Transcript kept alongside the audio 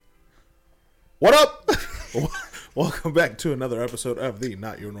What up? Welcome back to another episode of the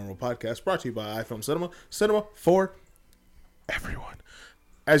Not Your Normal Podcast, brought to you by iFilm Cinema. Cinema for everyone.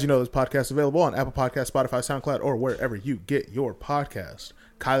 As you know, this podcast is available on Apple Podcasts, Spotify, SoundCloud, or wherever you get your podcast.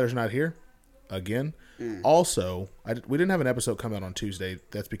 Kyler's not here again. Also, we didn't have an episode come out on Tuesday.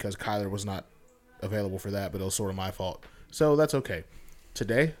 That's because Kyler was not available for that, but it was sort of my fault. So that's okay.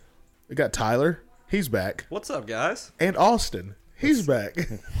 Today, we got Tyler. He's back. What's up, guys? And Austin. He's back.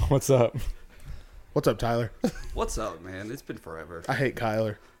 What's up? What's up, Tyler? What's up, man? It's been forever. I hate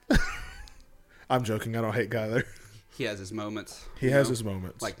Kyler. I'm joking. I don't hate Kyler. He has his moments. He has his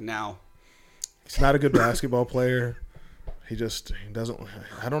moments. Like now. He's not a good basketball player. He doesn't.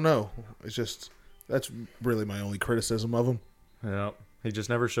 I don't know. It's just that's really my only criticism of him. Yeah, he just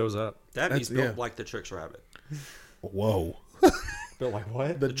never shows up. He's built like the Trix Rabbit. Whoa. Built like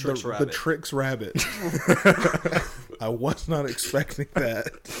what? The Trix Rabbit. The Trix Rabbit. I was not expecting that.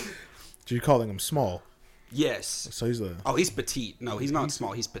 So you're calling him small? Yes. So he's a. Oh, he's petite. No, he's not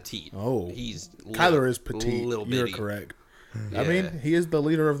small. He's petite. Oh, he's Kyler is petite. Little You're bitty. correct. Yeah. I mean, he is the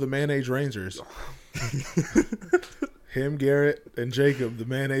leader of the Mayonnaise Rangers. Him, Garrett, and Jacob, the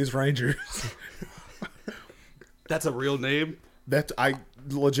Mayonnaise Rangers. That's a real name. I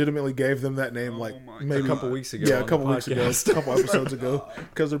legitimately gave them that name Maybe a couple weeks ago. Yeah, a on couple the weeks ago, podcast. a couple episodes ago,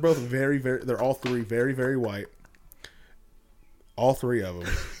 because they're both they're all three very, very white. All three of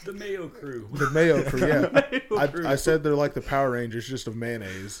them. The Mayo Crew. The Mayo Crew, yeah. Crew. I said they're like the Power Rangers, just of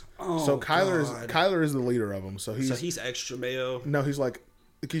mayonnaise. Oh, so God. Kyler is the leader of them. So he's extra mayo. no, he's like,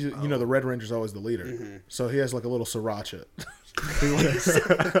 you know, the Red Ranger's always the leader. Mm-hmm. So he has like a little sriracha.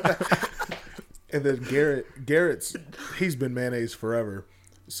 And then he's been mayonnaise forever.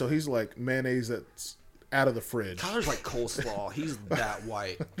 So he's like mayonnaise that's out of the fridge. Tyler's like coleslaw. He's that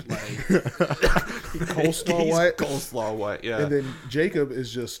white. Like Coleslaw he's white. Coleslaw white. Yeah. And then Jacob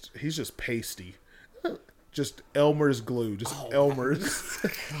is he's just pasty. Just Elmer's glue. Just Elmer's.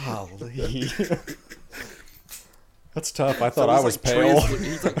 Golly. That's tough. I thought So I he's was like pale.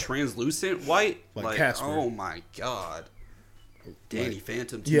 he's like translucent white. Like Casper. Oh my god. Danny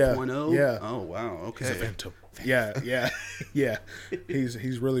Phantom Yeah, 2.0? yeah. Oh wow. Okay. He's a phantom. Yeah.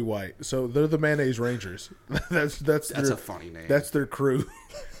 He's really white. So they're the Mayonnaise Rangers. That's a funny name. That's their crew.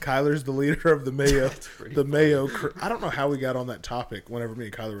 Kyler's the leader of the Mayo. The Mayo crew. I don't know how we got on that topic. Whenever me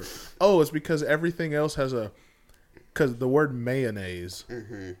and Kyler were. Oh, it's because everything else has because the word mayonnaise.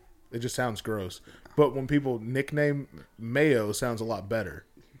 Mm-hmm. It just sounds gross. But when people nickname mayo, sounds a lot better.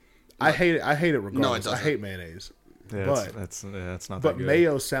 I hate it. I hate it regardless. No, it doesn't. I hate mayonnaise. Yeah, but that's not but that good.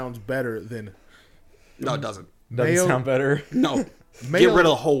 mayo sounds better than No, it doesn't. Doesn't mayo- sound better. No. Mayo- Get rid of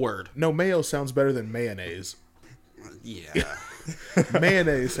the whole word. no mayo sounds better than mayonnaise. Yeah.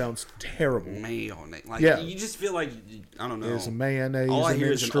 Mayonnaise sounds terrible. Mayonnaise. Like Yeah. you just feel like I don't know. Is mayonnaise All I an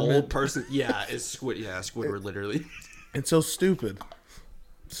hear is an instrument? old person. Yeah, it's Squid. Yeah, Squidward literally. It's so stupid.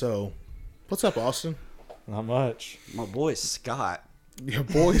 So, what's up, Austin? Not much. My boy Scott. Your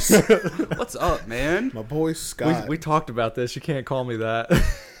boy, What's up, man? my boy Scott. We talked about this. You can't call me that.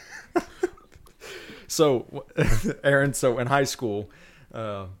 So, Aaron, in high school,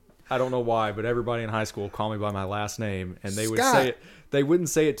 I don't know why, but everybody in high school called me by my last name, and they would Scott. say it. They wouldn't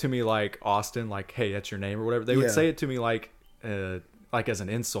say it to me like Austin, like, "Hey, that's your name" or whatever. They would Yeah. say it to me like as an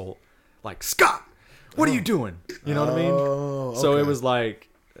insult, like "Scott, what are you doing?" You know what I mean? Oh, So okay. it was like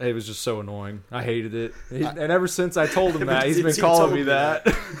it was just so annoying. I hated it, and ever since I told him that, he's since been you calling told me me that.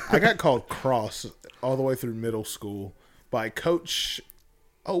 I got called Cross all the way through middle school by Coach.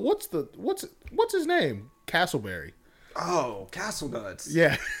 Oh, what's his name? Castleberry. Oh, Castle Nuts.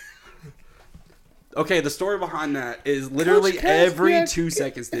 Yeah. Okay, the story behind that is literally Coach every Cass- 2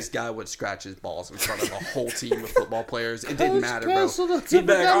 seconds this guy would scratch his balls in front of a whole team of football players. It didn't Coach matter, Castle bro. Nuts, He'd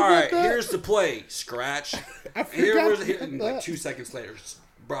be I like, forgot all about right, that." here's the play. Scratch. I Here forgot was about like that. 2 seconds later.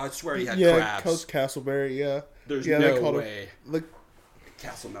 Bro, I swear he had Yeah, crabs. Coach Castleberry. Yeah. There's yeah, they no called him- way. Like,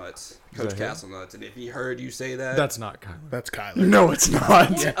 Castle Nuts. Coach that him? Castle Nuts. And if he heard you say that, That's not Kyler. that's Kyler. No, it's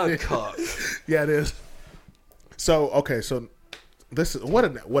not. a cuck. Yeah, it is. So okay, so this is what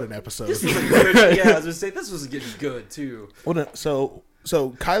an episode. This was a good, yeah, I was gonna say this was getting good too. So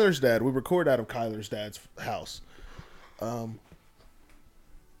Kyler's dad. We record out of Kyler's dad's house.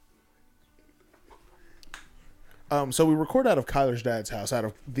 So we record out of Kyler's dad's house, out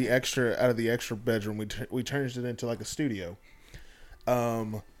of the extra bedroom. We changed it into like a studio.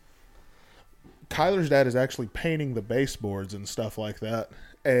 Kyler's dad is actually painting the baseboards and stuff like that,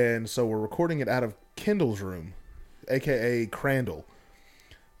 and so we're recording it out of Kendall's room, aka Crandall.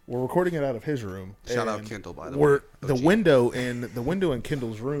 We're recording it out of his room. Shout out Kendall, by the way. The window in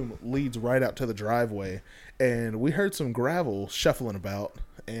Kendall's room leads right out to the driveway, and we heard some gravel shuffling about,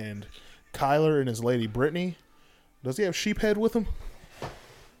 and Kyler and his lady Brittany. Does he have Sheephead with him?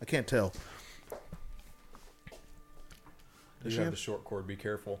 I can't tell. You have the short cord. Be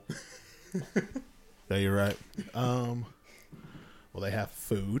careful. Yeah, you're right. Well, they have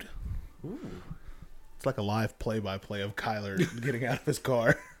food. Ooh. It's like a live play-by-play of Kyler getting out of his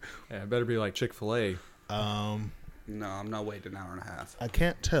car. Yeah, it better be like Chick-fil-A. No, I'm not waiting an hour and a half. I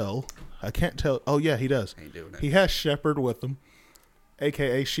can't tell. Oh, yeah, he does. Ain't doing it. He has Shepherd with him,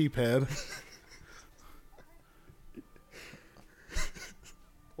 a.k.a. Sheephead.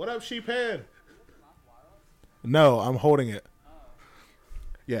 What up, Sheephead? No, I'm holding it.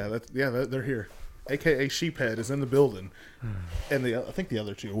 Yeah, they're here. A.k.a. Sheephead is in the building. And I think the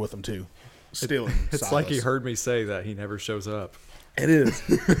other two are with him, too. Stealing It's Silas. like he heard me say that he never shows up. It is.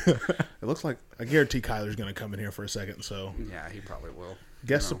 It looks like I guarantee Kyler's going to come in here for a second. So Yeah, he probably will.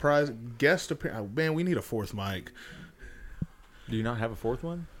 guest surprise, guest appearance. Oh, man, we need a fourth mic. Do you not have a fourth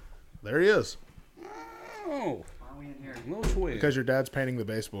one? There he is. Oh, Why are we in here? little twin. Because your dad's painting the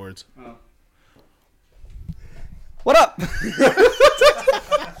baseboards. Oh. What up?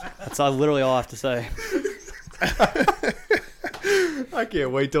 That's literally all I have to say. I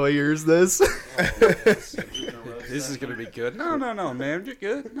can't wait till he hears this. This is gonna be good. No, man, you're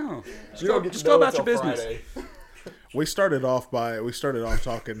good. No, just go about your business. We started off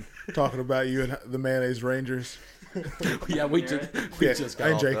talking about you and the Mayonnaise Rangers. Yeah, we just got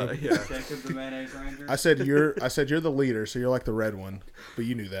and off Jacob. that. Yeah. Jacob the Mayonnaise Ranger. I said you're the leader, so you're like the red one, but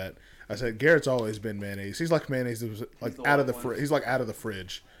you knew that. I said Garrett's always been mayonnaise. He's like mayonnaise that was like the out of the white one. he's like out of the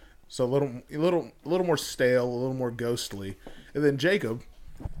fridge, so a little more stale, a little more ghostly. And then Jacob,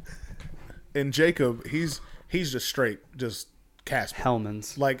 he's just straight, just Casper,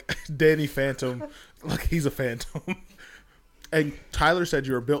 Hellman's. like Danny Phantom, like he's a phantom. And Tyler said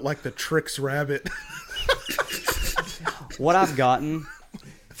you were built like the Trix rabbit. What I've gotten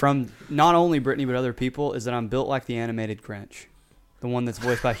from not only Brittany but other people is that I'm built like the animated Grinch. The one that's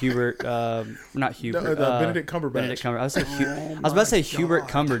voiced by Hubert, not Hubert. Benedict Cumberbatch. Benedict Cumberbatch. I was about to say Hubert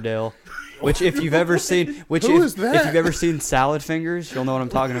Cumberdale, which if you've ever seen, is that? if you've ever seen Salad Fingers, you'll know what I'm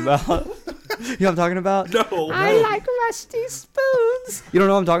talking about. You know what I'm talking about? No, I like rusty spoons. You don't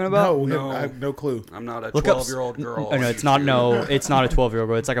know what I'm talking about? No, I have no clue. I'm not a Look up 12-year-old girl. Oh, no, it's not. No, it's not a 12-year-old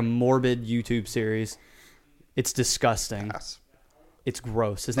girl. It's like a morbid YouTube series. It's disgusting. Yes. It's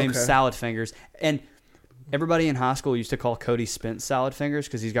gross. His name's Okay. Salad Fingers, and everybody in high school used to call Cody Spence Salad Fingers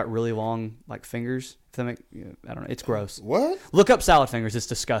because he's got really long like fingers. If that make, I don't know. It's gross. What? Look up Salad Fingers. It's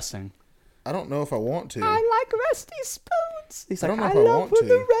disgusting. I don't know if I want to. like rusty spoons. He's I like, don't know I if I love want when to.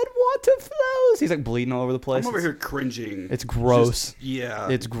 the red water flows. He's like bleeding all over the place. I'm over here cringing. It's gross. Just- yeah.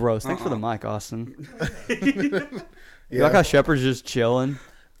 It's gross. Thanks for the mic, Austin. Yeah. You like how Shepard's just chilling?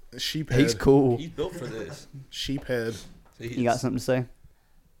 Sheephead. He's cool. He's built for this. Sheephead. You got something to say?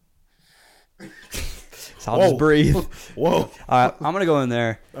 So I'll Whoa. just breathe. Whoa. All right, I'm gonna go in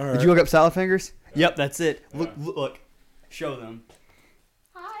there. All Did right. you look up Salad Fingers? Yep, that's it. Look. Show them.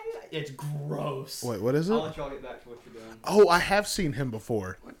 It's gross. Wait, what is it? I'll let y'all get back to what you're doing. Oh, I have seen him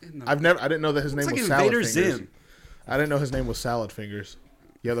before. I didn't know that his name It's was like Salad Invader Fingers. Zim. I didn't know his name was Salad Fingers.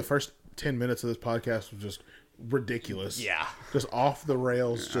 Yeah, the first 10 minutes of this podcast was just ridiculous. Yeah. Just off the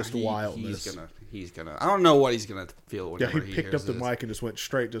rails, just He- wildness. He's gonna. I don't know what he's gonna feel Yeah, whenever he picked hears up the this. mic and just went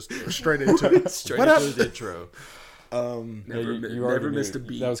straight into it. Straight What into up? the intro. Never, you already never missed a knew.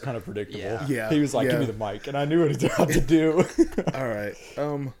 beat. That was kind of predictable. Yeah. Yeah, He was like, yeah. "Give me the mic," and I knew what he was about to do. All right.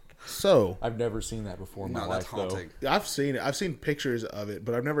 So I've never seen that before in my No, that's life, though. haunting. I've seen it. I've seen pictures of it,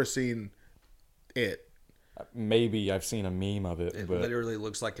 but I've never seen it. Maybe I've seen a meme of it, It but literally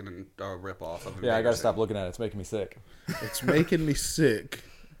looks like a ripoff of. yeah, I Invader gotta Zim. stop looking at it. It's making me sick. It's making me sick.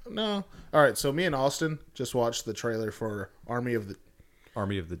 No. All right. So me and Austin just watched the trailer for Army of the.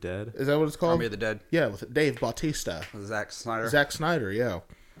 Army of the Dead. Is that what it's called? Army of the Dead. Yeah, with Dave Bautista, Zack Snyder. Zack Snyder. Yeah,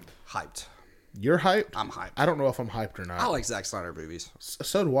 Hyped. you're hyped. I'm hyped. I don't know if I'm hyped or not. I like Zack Snyder movies.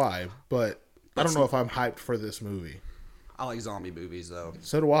 So do I, but I don't know if I'm hyped for this movie. I like zombie movies though.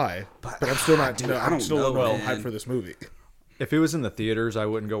 So do I, But- but I'm still not. dude, no, I I'm don't still know, not man. hyped for this movie. If it was in the theaters, I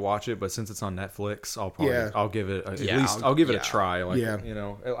wouldn't go watch it. But since it's on Netflix, I'll give it at Yeah, least I'll give it yeah. a try. Like Yeah.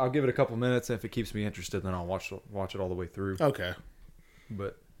 I'll give it a couple minutes. And if it keeps me interested, then I'll watch it all the way through. Okay,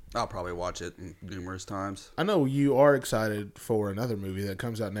 But I'll probably watch it numerous times. I know you are excited for another movie that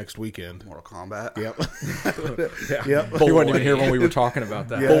comes out next weekend. Mortal Kombat. Yep. Yep. he wasn't even here when we were talking about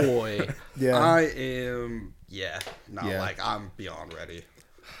that. Yeah. Boy. Yeah. I am. Yeah. No, Yeah. like I'm beyond ready.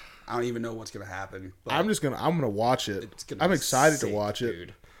 I don't even know what's gonna happen. But I'm gonna watch it. it's gonna I'm be excited sick, to watch it.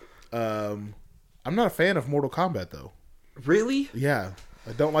 dude. I'm not a fan of Mortal Kombat though. Really? Yeah,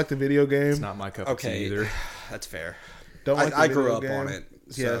 I don't like the video game. It's not my cup of tea Okay. either. That's fair. Don't like the I grew video up game. on it.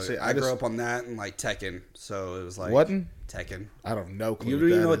 Yeah, So see, I grew up on that and like Tekken. So it was like What? Tekken. I don't know. You don't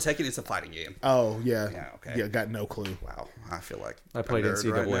even know what Tekken is? A fighting game. Oh yeah. Yeah, okay. Yeah, got no clue. Wow, I feel like I played a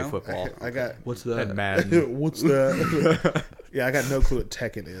nerd right NCAA now. football. I got. What's And Madden. What's that? Yeah, I got no clue what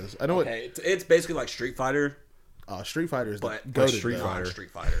Tekken is. I know Okay, it's basically like Street Fighter, what Street Fighter is. but Goated, Street though. Fighter.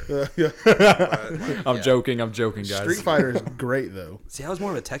 Street Fighter. Yeah. But, like, I'm yeah. joking, guys. Street Fighter is great though. See, I was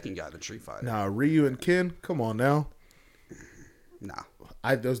more of a Tekken guy than Street Fighter. Nah, Ryu and Ken, come on now. Nah.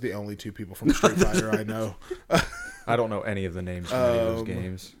 Those are the only two people from Street Fighter I know. I don't know any of the names from any of those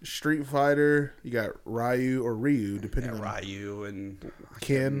games. Street Fighter, you got Ryu or Ryu, depending Yeah, on Ryu and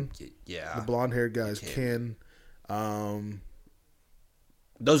Ken. Yeah, The blonde haired guy is Ken.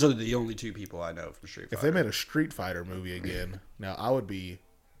 those are the only two people I know from Street Fighter. If they made a Street Fighter movie again, now I would be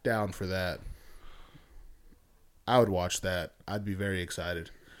down for that. I would watch that. I'd be very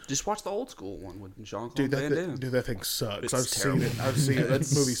excited. Just watch the old school one with Jean-Claude Dude, Van Damme. that thing sucks. It's I've terrible. seen it. I've seen it. That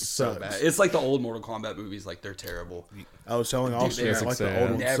movie So sucks. bad. It's like the old Mortal Kombat movies. Like they're terrible. I was telling Austin, they it's are like the sad.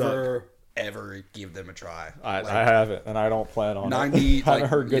 old one sucked. Never ever give them a try. I haven't, and I don't plan on 90. it. I haven't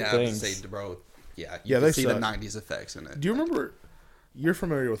heard good yeah, things. Say, bro, yeah, Yeah, you can they see suck. the '90s effects in it. Do you remember? You're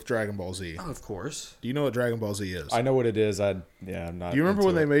familiar with Dragon Ball Z. Oh, of course. Do you know what Dragon Ball Z is? I know what it is. I'm not. Do you remember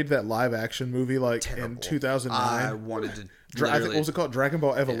when into they it. made that live action movie like in Terrible. 2009? I wanted to. I think, literally- what was it called? Dragon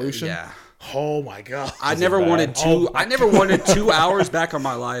Ball Evolution. Yeah. Oh my god. I never bad? wanted Oh my I never wanted 2 hours back on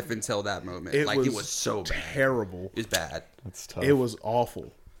my life until that moment. It it was was so bad. terrible. It's bad. It's tough. It was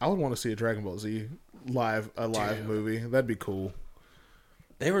awful. I would want to see a Dragon Ball Z live Dude. movie. That'd be cool.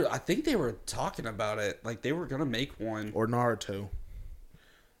 I think they were talking about it. Like they were gonna make one. Or Naruto.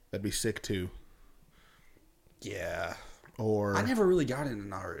 That'd be sick too. Yeah. Or I never really got into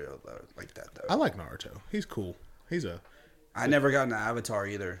Naruto though, like that though. I like Naruto. He's cool. He's I never got into Avatar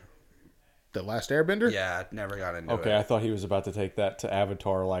either. the Last Airbender. Yeah, never got into Okay, it. I thought he was about to take that to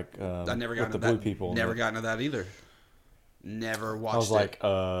Avatar, like I never got with into the blue that. people. Never got into that either. Never watched I was it. like,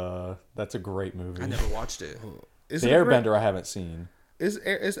 that's a great movie. I never watched it. Is The it a great- Airbender, I haven't seen. Is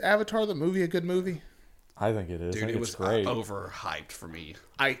Avatar the movie a good movie? I think it is. Dude, I think it was it's great. overhyped for me.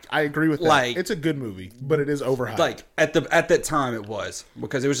 I agree with that. Like- It's a good movie, but it is overhyped. Like at that time, it was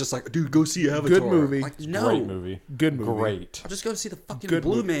because it was just like, dude, go see Avatar. Good movie. Like, no, Great movie. Good movie. Great. I'll just go see the fucking Good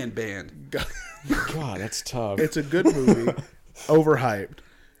Blue movie. Man Band. God, that's tough. It's a good movie, overhyped,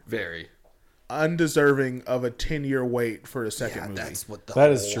 Very. undeserving of a 10-year wait for a second Yeah, movie. that's what the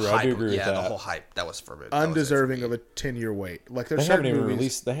That is whole true. I do hype- agree with yeah, the that. whole hype that was for it. Undeserving of a 10-year wait. Like there's They haven't certain even movies.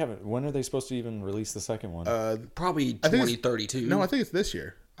 released. They haven't. When are they supposed to even release the second one? probably I think it's- 2032. No, I think it's this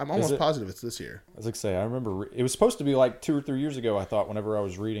year. I'm almost it? positive it's this year. I was like, say, I remember it was supposed to be like 2 or 3 years ago. I thought whenever I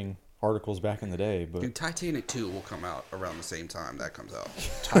was reading articles back in the day, but Dude, Titanic 2 will come out around the same time that comes out.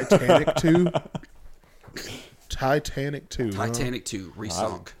 Titanic 2. Titanic 2. huh? Titanic 2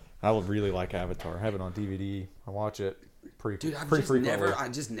 resunk. I would really like Avatar. I have it on DVD. I watch it pretty Dude, pretty frequently. I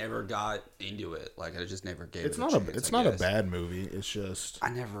just never got into it. Like I just never gave It's it not a a chance, it's I not a guess. bad movie. It's just I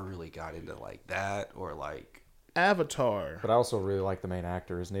never really got into like that or like Avatar. But I also really like the main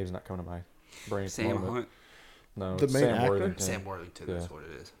actor. His name's not coming to my brain. at the Sam moment. Hunt. No, The it's main Sam actor? Worthington. Sam Worthington, Yeah. that's what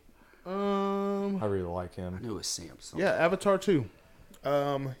it is. I really like I him. knew it was Sam something. Yeah, Avatar 2.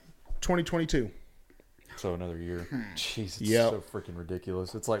 2022. So another year. Jeez, it's Yep. so freaking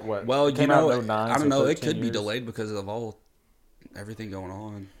ridiculous. It's like what? Well, it you came out know, in 09, I don't so know. It 13 could be years. delayed because of everything going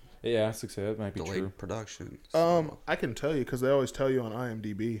on. Yeah, I say that might be Delayed true. production. I can tell you because they always tell you on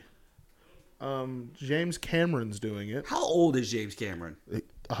IMDb. James Cameron's doing it. How old is James Cameron?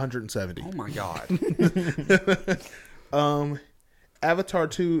 170. Oh my god. Avatar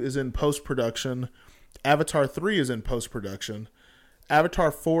 2 is in post production. Avatar 3 is in post production.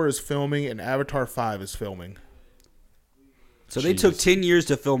 Avatar 4 is filming, and Avatar 5 is filming. So they took 10 years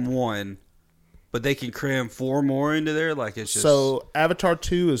to film one, but they can cram 4 more into there. Like it's just So Avatar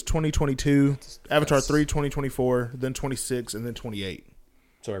 2 is 2022, Avatar 3 2024, then 26, and then 28.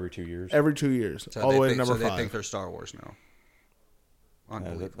 So every 2 years. Every 2 years, So all they the way to think, number so 5. They think they're Star Wars now.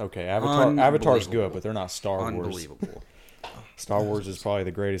 Unbelievable. Okay, Avatar's Unbelievable. good, but they're not Star Wars. Unbelievable. Star Wars is probably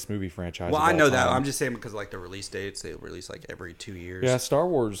the greatest movie franchise. Well, of I all know that. time. I'm just saying because like the release dates, they release like every 2 years. Yeah, Star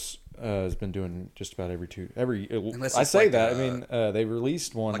Wars has been doing just about every. Unless I it's say like that. a- I mean, they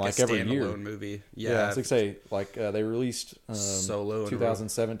released one like like a every standalone year. movie. Yeah, Yeah, it's like say they released Solo and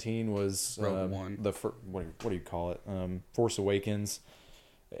 2017 was Rogue One. What do you call it? Force Awakens.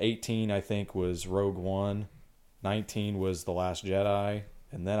 18 I think was Rogue One. 19 was The Last Jedi,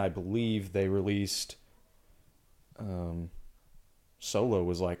 and then I believe they released. Solo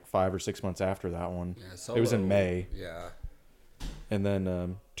was like 5 or 6 months after that one. Yeah, It was in Solo- May, Yeah. and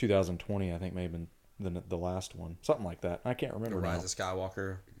then 2020 I think may have been the last one, something like that. I can't The remember now. Rise of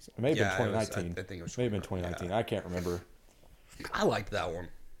Skywalker. It may have been Yeah, it was- 2019. I think it was May have been 2019. yeah. I can't remember. I liked that one.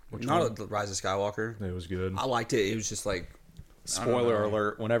 Not the Rise of Skywalker. It was good. I liked it. It was just like Spoiler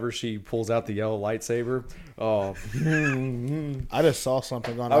alert! Whenever she pulls out the yellow lightsaber, oh, I just saw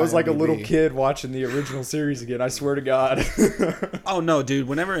something on. I was like a IMDb. little kid watching the original series again. I swear to God. oh no, dude!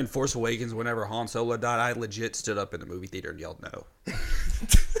 Whenever in Force Awakens, whenever Han Solo died, I legit stood up in the movie theater and yelled no.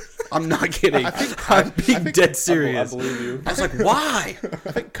 I'm not kidding. I'm being dead serious. I believe you. I was like, why?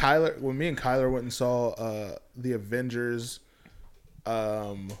 I think when me and Kyler went and saw the Avengers,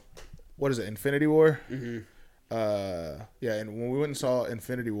 what is it, Infinity War? Mm-hmm. Yeah, and when we went and saw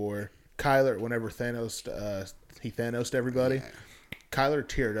Infinity War, Kyler, whenever he Thanos'd everybody, Kyler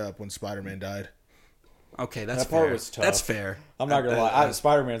teared up when Spider-Man died. Okay, that's That part fair. was tough. That's fair. I'm not gonna lie.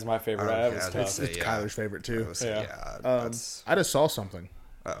 Spider-Man's my favorite. Okay, That was I'd tough. say, It's yeah. Kyler's favorite too. Yeah. That's, I just saw something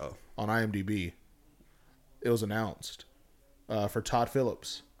uh-oh. on IMDb. It was announced for Todd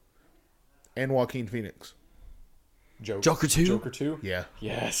Phillips and Joaquin Phoenix. Joker 2? Joker 2? Yeah,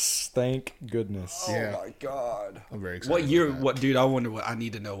 Yes. Thank goodness. Yeah. Oh my god. I'm very excited. What year? about that. What, dude? I wonder what. I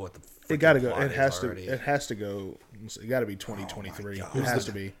need to know what the. It got to go. plot It has is to. already. It has to go. It got to be 2023. God. It has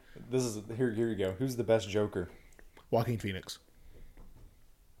to be This is here you go. Who's the best Joker? Joaquin Phoenix.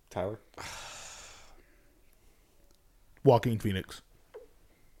 Tyler? Joaquin Phoenix.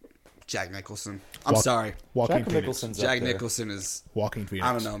 Jack Nicholson. I'm sorry. Joaquin Jack Phoenix. Nicholson's Jack up there. Nicholson is. Joaquin Phoenix.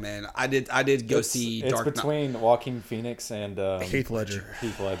 I don't know, man. I did go see It's Dark Knight. between Joaquin Phoenix and Heath Ledger.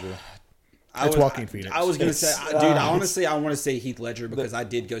 Heath Ledger. It's Joaquin Phoenix. I was gonna say, It's- dude. it's- Honestly, I want to say Heath Ledger because I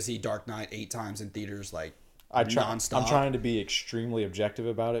did go see Dark Knight 8 times in theaters, like nonstop. I'm trying to be extremely objective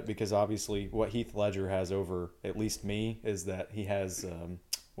about it because obviously what Heath Ledger has over at least me is that he has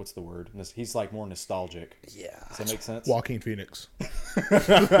what's the word? He's like more nostalgic. Yeah. Does that make sense? Joaquin Phoenix.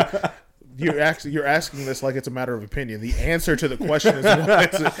 You're asking this like it's a matter of opinion. The answer to the question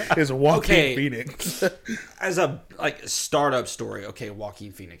is Joaquin Okay. Phoenix. As a startup story, okay,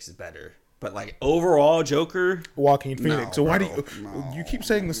 Joaquin Phoenix is better. But like overall, Joker. Joaquin Phoenix. So why do bro, you keep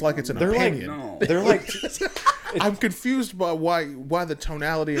saying this like it's an They're like- opinion? No. They're like I'm confused by why the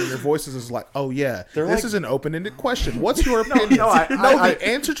tonality in your voices is like, oh yeah, They're this like- is an open-ended question. What's your opinion? I- the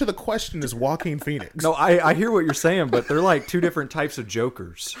answer to the question is Joaquin Phoenix. no, I hear what you're saying, but they're like two different types of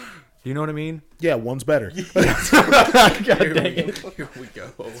Jokers. You know what I mean? Yeah, one's better. God dang it. Here we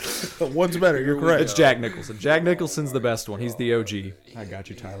go. One's better. You're correct. It's Jack Nicholson. Jack Nicholson's the best one. He's the OG. I got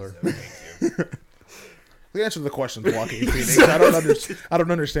you, Tyler. The answer to the question is Joaquin Phoenix. I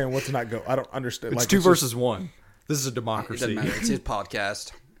don't understand what's not go. I don't understand. It's like, two just- versus one. This is a It democracy. doesn't matter. It's his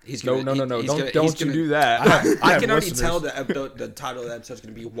podcast. He's No. gonna, Don't you do that. I have can already listeners. tell the title of the episode's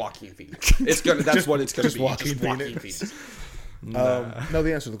going to be Joaquin Phoenix. It's gonna. That's what it's going to just be. Joaquin Just Joaquin Phoenix. Phoenix. No,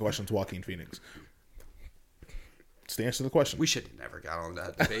 the answer to the question is Joaquin Phoenix. It's the answer to the question. We should have never got on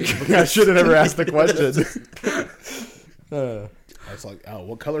that debate. I should have never asked the question. It's like, oh,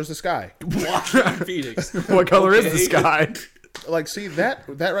 what color is the sky? Joaquin Phoenix. What color is the Okay. sky? Like, see that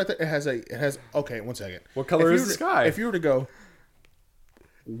right there. It has. Okay, one second. What color If is you the were- sky? If you were to go,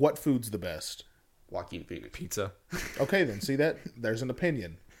 what food's the best? Joaquin Phoenix. Pizza. Okay, then see that there's an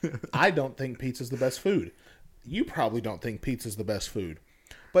opinion. I don't think pizza's the best food. You probably don't think pizza's the best food,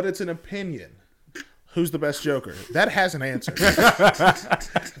 but it's an opinion. Who's the best Joker? That has an answer.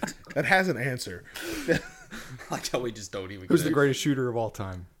 That has an answer. Like how we just don't even. Who's the greatest shooter of all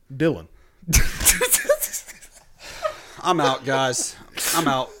time? Dylan. I'm out, guys. I'm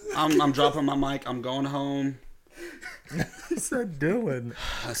out. I'm dropping my mic. I'm going home. He said Dylan.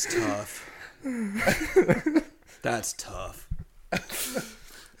 That's tough. That's tough.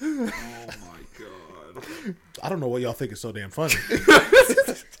 Oh my god. I don't know what y'all think is so damn funny.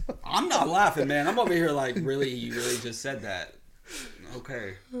 I'm not laughing, man. I'm over here like, really, you really just said that.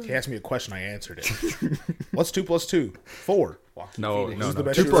 Okay. He asked me a question. I answered it. What's 2 + 2? 4. Joaquin No, Phoenix. no, Who's no. the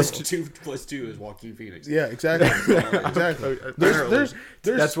best 2 shooter? plus 2 + 2 is Joaquin Phoenix. Yeah, exactly. Exactly. There's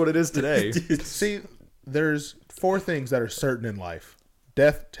That's what it is today. see, there's 4 things that are certain in life: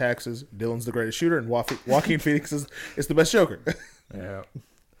 death, taxes, Dylan's the greatest shooter, and Joaquin Phoenix is the best Joker. Yeah.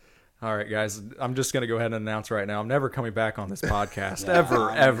 All right, guys. I'm just going to go ahead and announce right now. I'm never coming back on this podcast Yeah,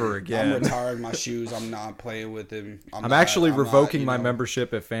 ever I'm again. retired my shoes. I'm not playing with him. I'm actually I'm not, revoking you my know.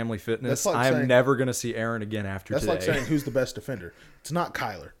 membership at Family Fitness. That's like I am saying- never going to see Aaron again after That's today. like saying who's the best defender. It's not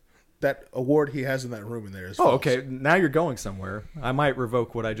Kyler. That award he has in that room in there is Oh, false. okay. Now you're going somewhere. I might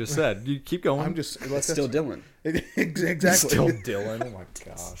revoke what I just said. You keep going. I'm just It's still Dylan. exactly. still Dylan. Oh my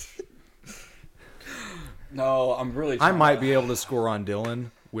gosh. No, I'm really. I might be able to score on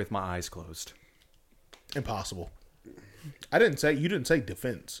Dylan with my eyes closed. Impossible. You didn't say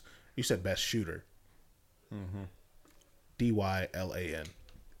defense. You said best shooter. Dylan.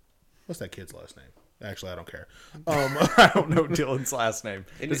 What's that kid's last name? Actually, I don't care. I don't know Dylan's last name.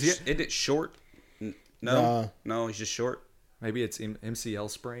 Isn't it short? No, no, he's just short. Maybe it's MCL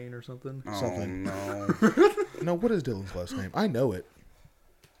sprain or something. Something. Oh, no. No, what is Dylan's last name? I know it.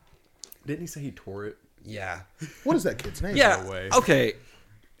 Didn't he say he tore it? Yeah. What is that kid's name? Yeah. way. Okay.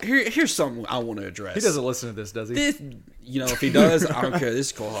 Here's something I want to address. He doesn't listen to this, does he? This, if he does, I don't care. This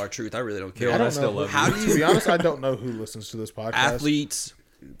is cold hard truth. I really don't care. I don't still know. love How you. do To be honest, I don't know who listens to this podcast. Athletes,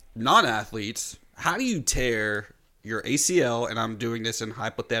 non-athletes, how do you tear your ACL, and I'm doing this in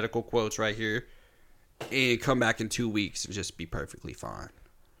hypothetical quotes right here, and come back in 2 weeks and just be perfectly fine?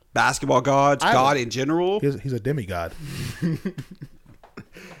 Basketball gods, God in general, He's a demigod.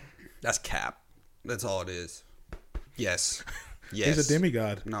 that's cap. That's all it is. Yes. Yes. He's a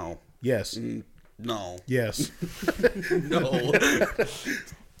demigod. No. Yes. No. Yes. No.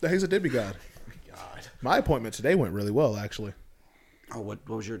 He's a demigod. God. My appointment today went really well, actually. Oh, what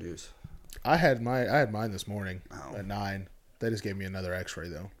was your news? I had mine this morning Oh. at 9. They just gave me another X-ray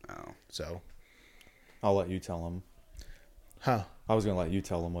though. Oh. So, I'll let you tell him. huh? I was going to let you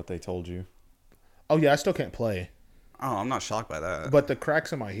tell him what they told you. Oh yeah, I still can't play. Oh, I'm not shocked by that. But the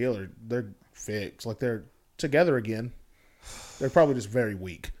cracks in my heel they're fixed. Like they're together again. They're probably just very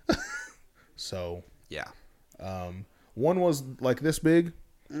weak. So, yeah. one was like this big.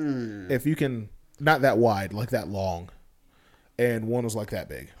 If you can, not that wide, like that long. And one was like that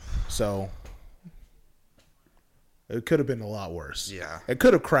big. So, it could have been a lot worse. Yeah. It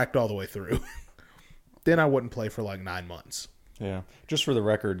could have cracked all the way through. Then I wouldn't play for like 9 months. Yeah. Just for the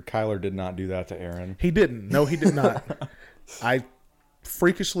record, Kyler did not do that to Aaron. He didn't. No, he did not. I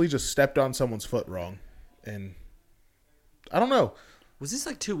freakishly just stepped on someone's foot wrong. And I don't know. Was this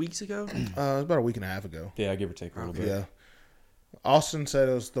like 2 weeks ago? It was about a week and a half ago. Yeah, give or take a little bit. Yeah. Austin said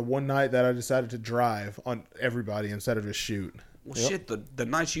it was the one night that I decided to drive on everybody instead of just shoot. Well, shit, the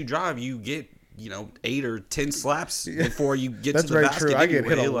nights you drive, you get, 8 or 10 slaps before you get That's to the very basket. true. I get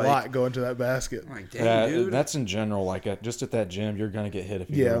hit a anyway. lot going to that basket. Like, dang, dude. That's in general. Like just at that gym, you're going to get hit if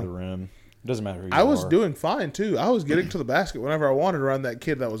you Yeah. go to the rim. It doesn't matter who you I was are. doing fine, too. I was getting to the basket whenever I wanted around that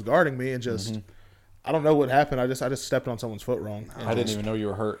kid that was guarding me and just... I don't know what happened. I just stepped on someone's foot wrong. And I didn't even know you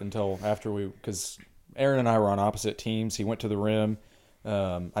were hurt until after because Aaron and I were on opposite teams. He went to the rim.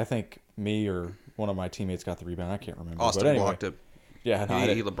 I think me or one of my teammates got the rebound. I can't remember. Austin but anyway, blocked it. Yeah, no,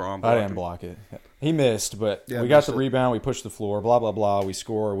 He LeBron I blocked didn't him. block it. He missed, but Yeah, we got missed the it. rebound. We pushed the floor. Blah blah blah. We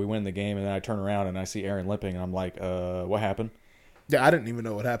score. We win the game, and then I turn around and I see Aaron limping, and I'm like, what happened? Yeah, I didn't even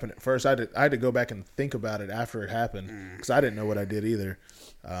know what happened at first. I had to go back and think about it after it happened because I didn't know what I did either.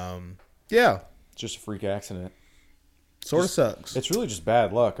 Yeah, It's just a freak accident. sort of sucks. It's really just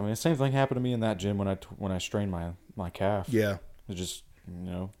bad luck. I mean, the same thing happened to me in that gym when I strained my calf. Yeah. It's just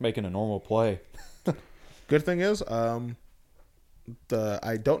making a normal play. Good thing is, I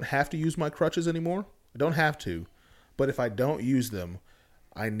don't have to use my crutches anymore. I don't have to, but if I don't use them,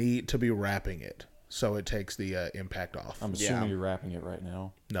 I need to be wrapping it so it takes the impact off. I'm assuming you're wrapping it right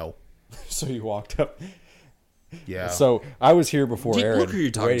now. No. So you walked up. Yeah. So I was here before Dude, Aaron. look who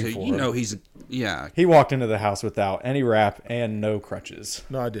you're talking waiting to. for You him. know he's... Yeah. He walked into the house without any wrap and no crutches.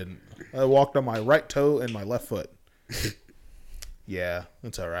 No, I didn't. I walked on my right toe and my left foot. Yeah,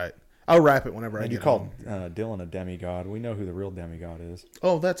 that's all right. I'll wrap it whenever I And get you called home. Dylan a demigod. We know who the real demigod is.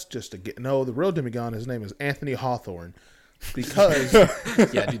 Oh, that's just no. The real demigod. His name is Anthony Hawthorne, because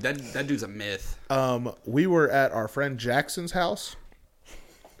Yeah, dude, that dude's a myth. we were at our friend Jackson's house.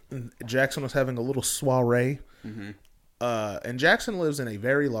 And Jackson was having a little soiree, and Jackson lives in a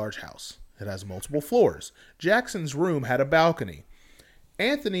very large house. It has multiple floors. Jackson's room had a balcony.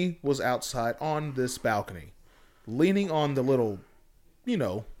 Anthony was outside on this balcony, leaning on the little,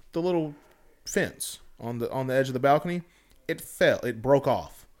 the little fence on the edge of the balcony. It fell. It broke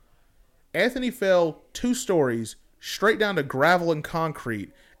off. Anthony fell 2 stories straight down to gravel and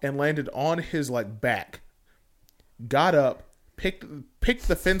concrete and landed on his back. Got up, picked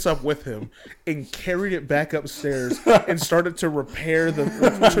the fence up with him, and carried it back upstairs and started to repair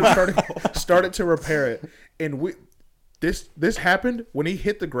started to repair it. And this happened when he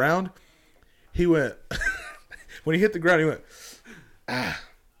hit the ground. He went when he hit the ground. He went, ah.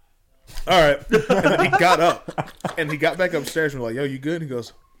 All right. And then he got up and he got back upstairs and we're like, yo, you good? And he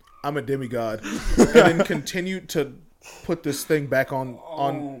goes, I'm a demigod. And then continued to put this thing back on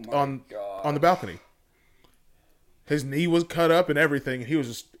the balcony. His knee was cut up and everything. He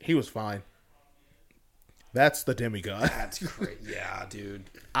was fine. That's the demigod. That's great. Yeah, dude.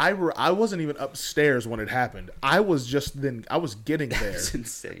 I wasn't even upstairs when it happened. I was getting there. That's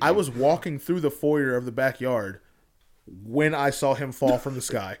insane. I was walking through the foyer of the backyard when I saw him fall from the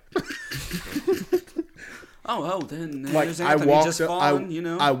sky. then Like there's I Anthony walked just up, falling, you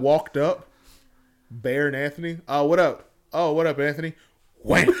know. I walked up, Bear and Anthony. Oh, what up? Oh, what up, Anthony?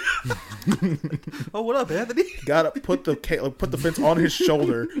 Wham! Oh, what up, Anthony? Got up, put the fence on his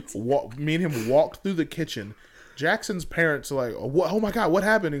shoulder. Me and him walked through the kitchen. Jackson's parents are like, oh my God, what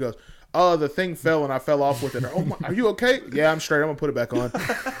happened? He goes, oh, the thing fell and I fell off with it. Oh my, are you okay? Yeah, I'm straight. I'm gonna put it back on.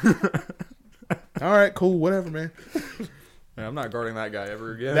 All right, cool, whatever, man. Man, I'm not guarding that guy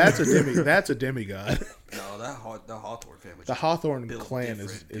ever again. That's a demigod. No, the Hawthorne family. The Hawthorne built clan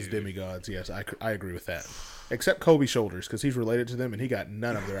different, is dude. demigods. Yes, I agree with that. Except Kobe Shoulders, because he's related to them and he got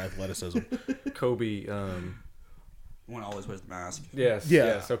none of their athleticism. Kobe. One always wears the mask. Yes. Yeah,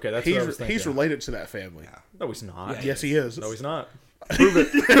 Yes. Okay, that's what I was thinking. he's related to that family. No, he's not. Yeah, Yes, he is. No, he's not. Prove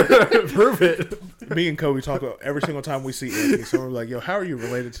it. Prove it. Me and Kobe talk about every single time we see Anthony. So we're like, yo, how are you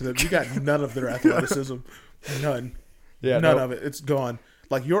related to them? You got none of their athleticism. None. Yeah. None no. of it. It's gone.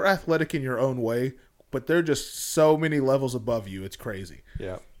 Like, you're athletic in your own way, but they're just so many levels above you. It's crazy.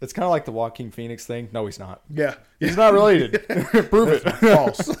 Yeah. It's kind of like the Joaquin Phoenix thing. No, he's not. Yeah. He's not related. Prove it.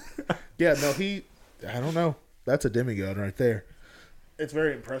 False. Yeah, no, I don't know. That's a demigod right there. It's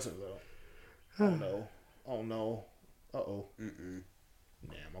very impressive, though. Oh, no. Oh, no. Uh-oh.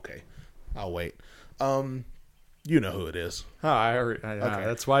 Damn, okay. I'll wait. You know who it is. Oh,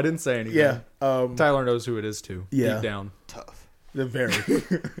 that's why I didn't say anything. Yeah. Tyler knows who it is, too. Yeah. Deep down. Tough. The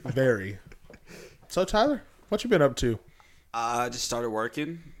very. So, Tyler, what you been up to? I just started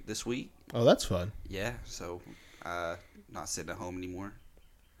working this week. Oh, that's fun. Yeah, so not sitting at home anymore.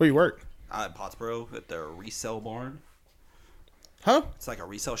 Where you work? At Pottsboro at their resale barn. Huh? It's like a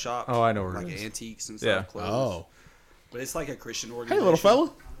resale shop. Oh, I know where it like is. antiques and Yeah. stuff. Clothes. Oh. But it's like a Christian Hey, organization. little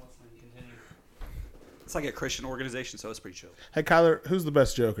fella. It's like a Christian organization, so it's pretty chill. Hey, Kyler, who's the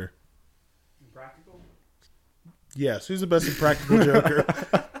best Joker? Practical? Yes, who's the best Impractical Joker?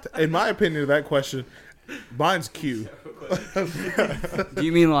 In my opinion of that question, mine's Q. Do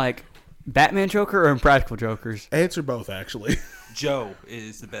you mean like Batman Joker or Impractical Jokers? Answer both, actually. Joe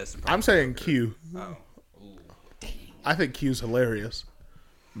is the best. I'm saying Q. Oh. I think Q's hilarious.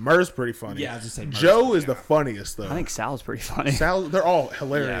 Murr's pretty funny. Yeah, I was just saying Murr's Joe funny, is the funniest, though. I think Sal's pretty funny. Sal, they're all Yeah,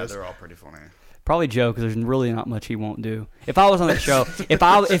 hilarious. they're all pretty funny. Probably Joe, because there's really not much he won't do. If I was on that show,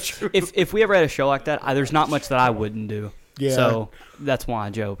 if we ever had a show like that, there's not much that I wouldn't do. Yeah. So that's why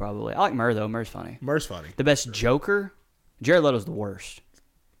Joe probably. I like Murr though. Murr's funny. Mur's funny. The best Joker, Jared Leto's the worst.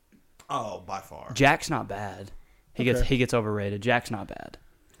 Oh, by far. Jack's not bad. He gets overrated. Jack's not bad.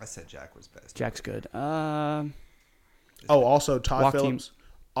 I said Jack was best. Jack's good. Oh, also Todd Joaquin. Phillips.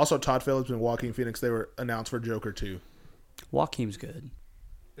 Also, Todd Phillips and Joaquin Phoenix, they were announced for Joker 2. Joaquin's good.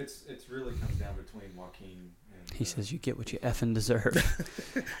 It's really comes down between Joaquin and... He says you get what you effing deserve.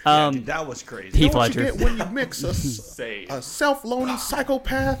 Dude, that was crazy. Heath What you Ledger. get when you mix a self-loaning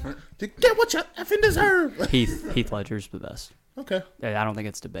psychopath to get what you effing deserve. Heath Ledger's the best. Okay. I don't think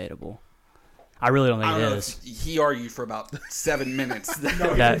it's debatable. I really don't think I don't know it is. if he argued for about 7 minutes.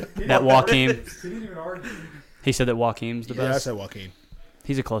 That Joaquin. He didn't even argue. He said that Joaquin's the Yeah, I best. said Joaquin.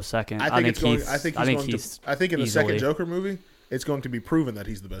 He's a close second. I think it's going. Heath- I think in the easily- second Joker movie, it's going to be proven that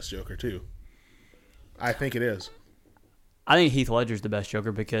he's the best Joker too. I think it is. I think Heath Ledger's the best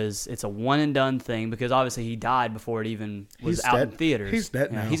Joker because it's a one and done thing. Because obviously he died before it even was He's out dead. in theaters. He's dead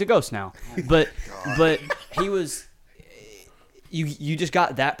Yeah, now. He's a ghost now. But he was. You just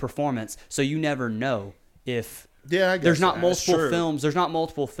got that performance, so you never know if Yeah, I guess there's not so. multiple true. films. There's not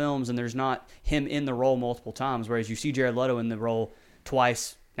multiple films, and there's not him in the role multiple times. Whereas you see Jared Leto in the role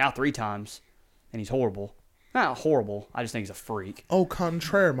twice, now 3 times, and he's horrible. Not horrible. I just think he's a freak. Oh,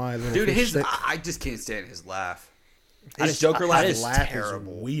 contraire, my little Dude, fish stick. I just can't stand his laugh. I His just- Joker I laugh just is laugh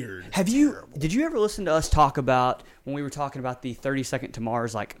terrible. is weird. Did you ever listen to us talk about when we were talking about the 30 Second to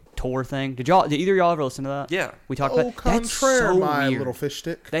Mars like tour thing? Did either of y'all ever listen to that? Yeah. We talked Oh, about that's contraire, so my weird. little fish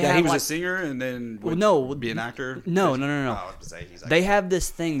stick. They Yeah, have he was like, a singer and then Well, would no, be an actor. No. Oh, I was about to say, he's They have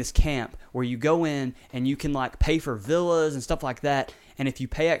this thing, this camp where you go in and you can like pay for villas and stuff like that. And if you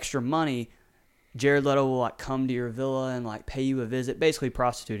pay extra money, Jared Leto will like come to your villa and like pay you a visit, basically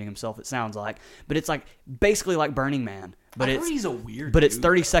prostituting himself. It sounds like, but it's like basically like Burning Man. But I it's heard he's a weird But it's dude,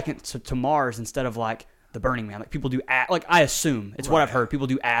 30 though. seconds to Mars instead of like the Burning Man. Like people do, like I assume it's what I've heard. People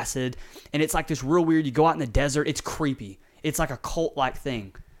do acid, and it's like this real weird. You go out in the desert. It's creepy. It's like a cult like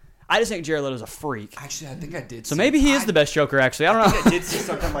thing. I just think Jared Leto's a freak. Actually, I think I did. So maybe he is the best Joker. Actually, I don't know. I did see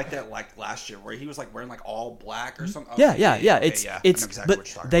something like that like last year where he was like wearing like all black or something. Yeah, Okay, yeah. okay, It's I know it's exactly but what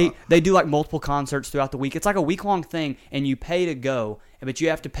you're talking they about. they do like multiple concerts throughout the week. It's like a week long thing, and you pay to go, but you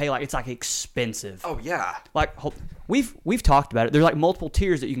have to pay like it's like expensive. Oh yeah. Like we've talked about it. There's like multiple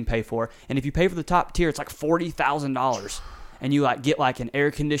tiers that you can pay for, and if you pay for the top tier, it's like $40,000. and you like get like an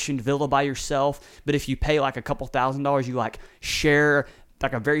air conditioned villa by yourself. But if you pay like a couple $1,000s, you like share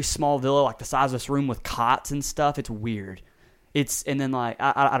like a very small villa, like the size of this room with cots and stuff. It's weird. And then like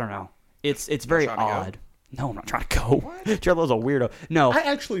I don't know. It's very trying to go? odd. No, I'm not trying to go. Jared Leto's a weirdo. No, I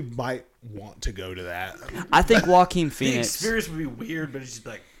actually might want to go to that. I think Joaquin The Phoenix. experience would be weird, but it's just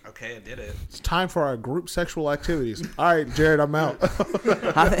like, okay, I did it. It's time for our group sexual activities. All right, Jared, I'm out.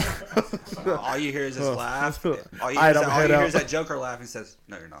 All you hear is this laugh. All you Alright, hear, I'm all head you hear out. is that Joker laugh and says,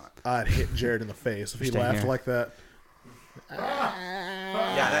 "No, you're not." I'd hit Jared in the face if he Stay laughed here. like that.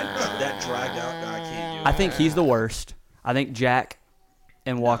 Yeah, that dragged out. I can't do it. I think he's the worst. I think Jack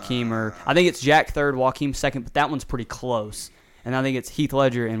and Joaquin are. I think it's Jack third, Joaquin second, but that one's pretty close. And I think it's Heath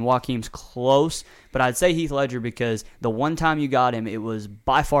Ledger and Joaquin's close. But I'd say Heath Ledger because the one time you got him, it was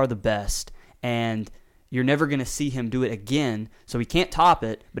by far the best. And you're never going to see him do it again. So he can't top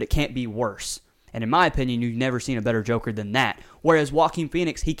it, but it can't be worse. And in my opinion, you've never seen a better Joker than that. Whereas Joaquin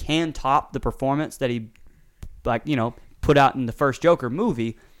Phoenix, he can top the performance that he, put out in the first Joker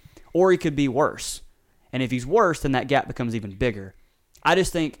movie, or he could be worse. And if he's worse, then that gap becomes even bigger. I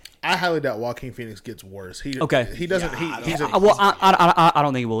just think. I highly doubt Joaquin Phoenix gets worse. He doesn't. He's a, I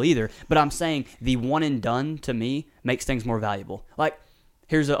don't think he will either. But I'm saying the one and done to me makes things more valuable. Like,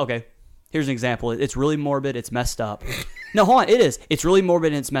 here's an example. It's really morbid. It's messed up. No, hold on. It is. It's really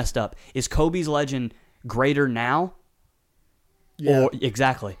morbid and it's messed up. Is Kobe's legend greater now? yeah. Or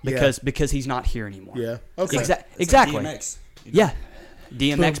exactly because he's not here anymore. Yeah. Okay. Exactly. DMX. Yeah.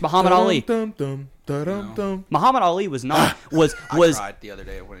 DMX, Muhammad Ali. Dum-dum-dum-dum-dum. Muhammad Ali was not I was cried the other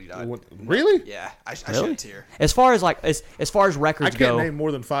day when he died. Really? Yeah, I Really? shed a tear. as far as records I can't go. name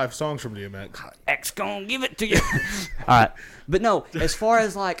more than 5 songs from DMX. X gonna give it to you. All right, but no. As far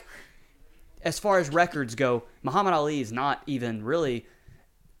as records go, Muhammad Ali is not even really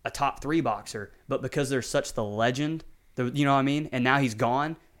a top 3 boxer, but because there's such the legend, you know what I mean. And now he's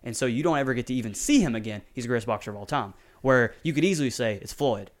gone, and so you don't ever get to even see him again. He's the greatest boxer of all time. Where you could easily say it's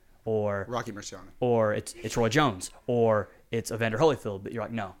Floyd or Rocky Marciano. or it's Roy Jones or it's Evander Holyfield, but you're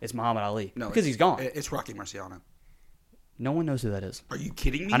like, no, it's Muhammad Ali because he's gone. It's Rocky Marciano. No one knows who that is. Are you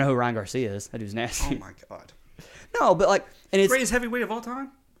kidding me? I know who Ryan Garcia is. That dude's nasty. Oh my god. No, but like, and it's Greatest heavyweight of all time?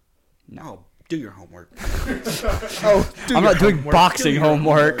 No. Do your homework. I'm not doing boxing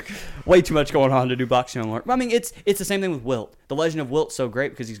homework. Way too much going on to do boxing homework. But I mean, it's the same thing with Wilt. The Legend of Wilt's so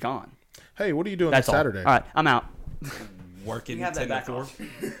great because he's gone. Hey, what are you doing That's this all. Saturday? All right, I'm out. Working You have that 10 to back 4.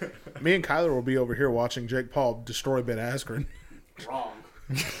 off. Me and Kyler will be over here watching Jake Paul destroy Ben Askren. Wrong.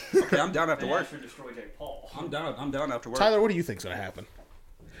 Okay, I'm down after work. Destroy Jake Paul. I'm down after work. Tyler, what do you think's gonna happen?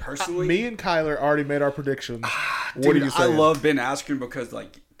 Personally, Me and Kyler already made our predictions. What dude, do you say? I love Ben Askren because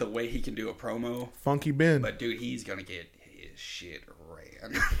like the way he can do a promo. Funky Ben. But dude, he's gonna get his shit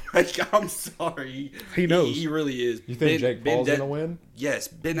ran. Like, I'm sorry. He knows. He really is. You think Jake Paul's gonna win? Yes,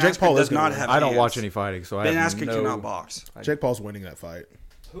 Ben Jake Askren Paul is does gonna not win. have. I don't hands. watch any fighting, so Ben I have Askren no. cannot box. Jake Paul's winning that fight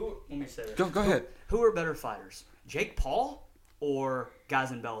Let me say this. Go ahead. Who are better fighters, Jake Paul or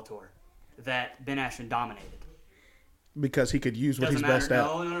guys in Bellator that Ben Askren dominated? because he could use what Doesn't he's matter. best at.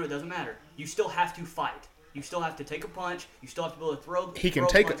 No, it doesn't matter. You still have to fight. You still have to take a punch. You still have to be able to throw. He can throw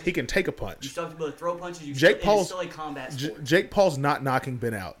take punches. he can take a You punch. still have to be able to throw punches. You Jake still, Paul's it's still a combat sport. Jake Paul's not knocking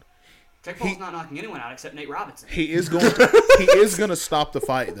Ben out. Jake Paul's not knocking anyone out except Nate Robinson. He is going to stop the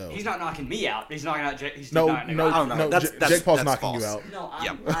fight though. He's not knocking me out. He's knocking out Jake. He's No, knocking Nate no, Robinson. no, no. that's- Jake Paul's that's knocking you false. out.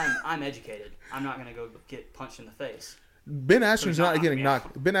 No, I'm educated. I'm not gonna go get punched in the face. Ben Askren's he's not not getting knocking me out.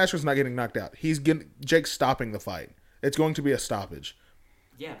 knocked. Ben Askren's not getting knocked out. Jake's stopping the fight. It's going to be a stoppage.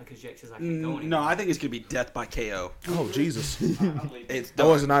 Yeah, because Jake says I can't go anymore. No, I think it's gonna be death by KO. Oh Jesus! It's I done.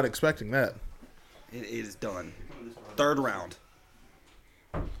 was not expecting that. It is done. Third round.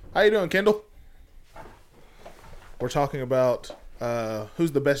 How you doing, Kendall? We're talking about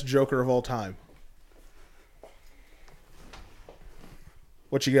who's the best Joker of all time.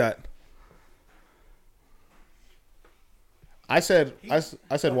 What you got? I said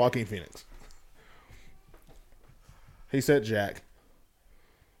Joaquin Phoenix. He said Jack.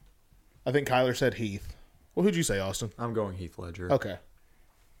 I think Kyler said Heath. Well, who'd you say, Austin? I'm going Heath Ledger. Okay.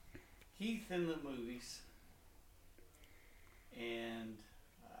 Heath in the movies, and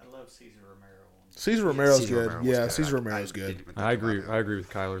I love Cesar Romero. Caesar Romero's Cesar good. Romero was Yeah, good. Caesar I Romero's good. didn't even think I agree. about that. I agree with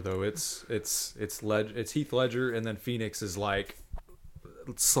Kyler though. It's Heath Ledger, and then Phoenix is like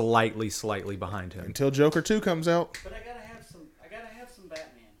slightly behind him. Until Joker 2 comes out. But I gotta have some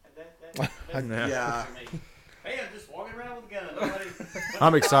Batman. That's Yeah. for me. Hey, I'm just walking around with a gun. Nobody,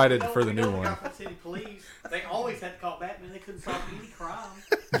 I'm excited when for the we go new to one. Gotham City Police, they always had to call Batman. They couldn't solve any crime.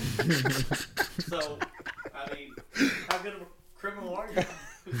 So, I mean, how good of a criminal are you?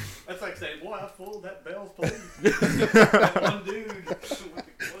 That's like saying, boy, I fooled that Bell's police. One dude.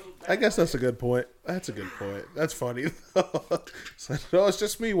 I guess that's a good point. That's a good point. That's funny. So, no, it's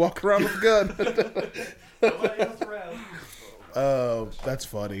just me walking around with a gun. Nobody else around. That's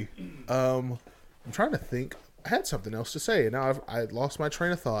funny. I'm trying to think. I had something else to say, and now I lost my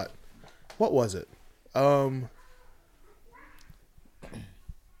train of thought. What was it?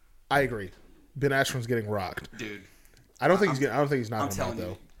 I agree. Ben Askren's getting rocked. Dude, I don't think he's getting. I don't think he's knocking him out telling you.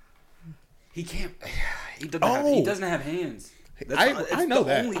 though. he can't. He doesn't have hands. I know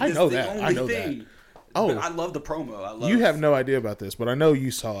that. I know that. Oh. But I love the promo. You have no idea about this, but I know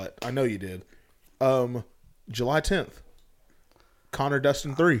you saw it. I know you did. July 10th. Connor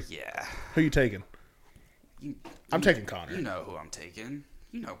Dustin 3. Yeah. Who you taking? I'm taking Connor. You know who I'm taking.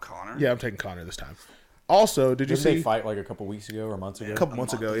 You know Connor. Yeah, I'm taking Connor this time. Also, did you Did see they fight like a couple weeks ago or months ago? a couple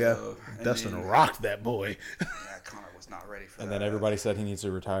months ago? Yeah, And Dustin then- rocked that boy. Yeah, Connor was not ready for And that. then everybody said he needs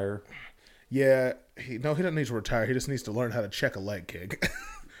to retire. Yeah, he doesn't need to retire. He just needs to learn how to check a leg kick.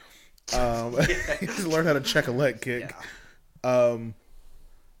 He needs to learn how to check a leg kick. Yeah.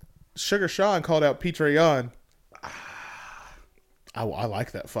 Sugar Sean called out Patreon. I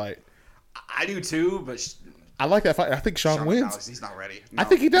like that fight. I do too, but I like that fight. I think Sean wins. He's not ready. I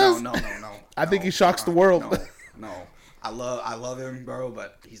think he does. No. I think he shocks the world. No. I love him, bro,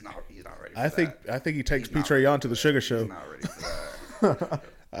 but he's not ready. For I think he takes He's not Patreon to the Sugar Show. He's not ready for that.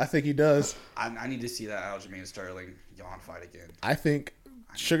 I think he does. I need to see that Aljamain Sterling Jan fight again. I think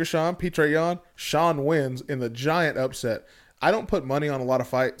Sugar Sean, Patreon, Sean wins in the giant upset. I don't put money on a lot of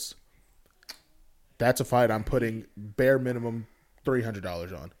fights. That's a fight I'm putting bare minimum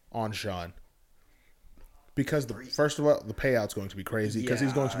 $300 on Sean. Because first of all, the payout's going to be crazy because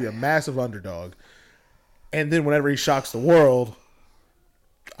he's going to be a massive underdog. And then whenever he shocks the world,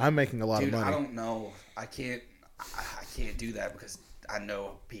 I'm making a lot Dude, of money. I don't know. I can't do that because I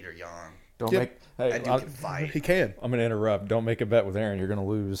know Peter Yan. Don't Yep. make. Hey, That dude can fight. He can. I'm gonna interrupt. Don't make a bet with Aaron. You're gonna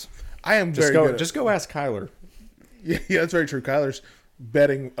lose. I am Just very go. good. Just go ask Kyler. Yeah, that's very true. Kyler's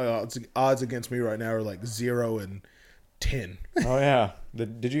betting odds against me right now are like 0 and 10. Oh yeah.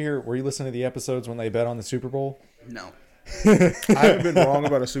 Did you hear? Were you listening to the episodes when they bet on the Super Bowl? No. I haven't been wrong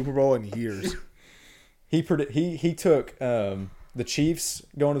about a Super Bowl in years. He took the Chiefs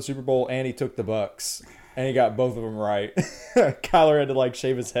going to the Super Bowl and he took the Bucks and he got both of them right. Kyler had to like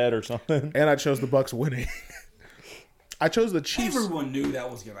shave his head or something. And I chose the Bucks winning. I chose the Chiefs. Everyone knew that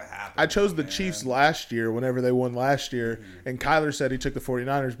was going to happen. I chose the Chiefs last year whenever they won last year. And Kyler said he took the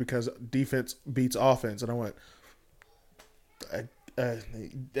 49ers because defense beats offense. And I went,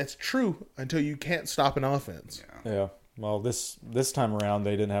 that's true until you can't stop an offense. Yeah. Well, this time around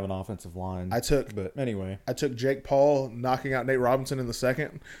they didn't have an offensive line. But anyway, I took Jake Paul knocking out Nate Robinson in the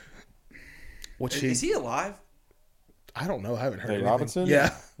second. Is he alive? I don't know. I haven't heard Nate anything. Robinson.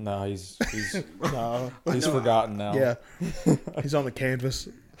 Yeah. No, he's No. he's forgotten now. Yeah. He's on the canvas.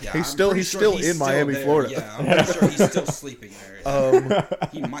 Yeah, he's I'm still pretty sure in Miami, there. Florida. Yeah, I'm pretty sure he's still sleeping there.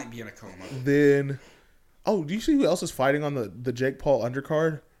 He might be in a coma. Then, do you see who else is fighting on the Jake Paul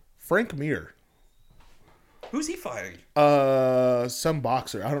undercard? Frank Mir. Who's he fighting? Some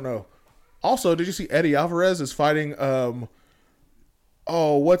boxer. I don't know. Also, did you see Eddie Alvarez is fighting?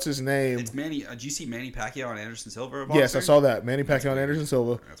 What's his name? It's Manny. Did you see Manny Pacquiao and Anderson Silva? Yes, I saw that. Manny Pacquiao and Anderson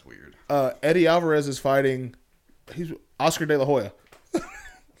Silva. That's weird. Eddie Alvarez is fighting. He's Oscar De La Hoya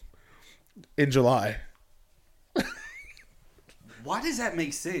in July. Why does that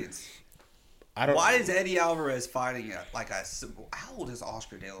make sense? I don't. Why is Eddie Alvarez fighting how old is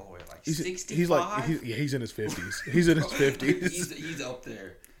Oscar De La Hoya? Like 65? He's like he's in his 50s. He's in his 50s. he's up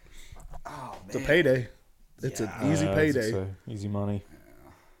there. Oh man, It's a payday. It's an easy payday. Easy money.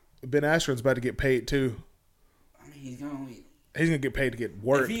 Ben Askren's about to get paid too. I mean, he's He's gonna get paid to get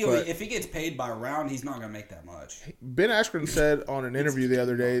work. if he gets paid by round, he's not gonna make that much. Ben Askren said on an interview the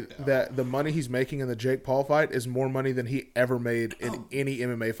other day that the money he's making in the Jake Paul fight is more money than he ever made in any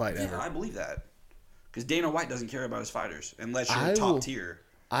MMA fight Yeah, ever. I believe that. Because Dana White doesn't care about his fighters unless you're top tier.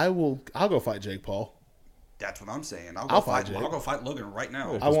 I'll go fight Jake Paul. That's what I'm saying. I'll fight Jake. I'll go fight Logan right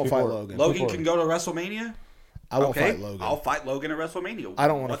now. I won't people fight are- Logan. Logan can go to WrestleMania. I won't Okay, fight Logan. I'll fight Logan at WrestleMania. I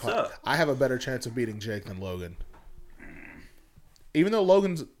don't want to What's fight. up? I have a better chance of beating Jake than Logan. Even though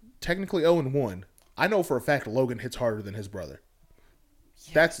Logan's technically 0-1, I know for a fact Logan hits harder than his brother.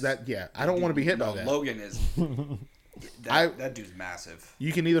 That's that. Yeah, I don't want to be hit by that. Logan is. That dude's massive.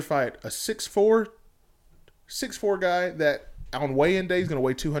 You can either fight a 6'4" guy that on weigh-in day he's going to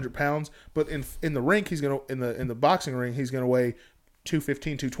weigh 200 pounds, but in the rink he's going to in the boxing ring he's going to weigh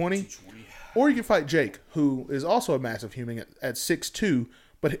 215, 220. Or you can fight Jake, who is also a massive human at 6'2",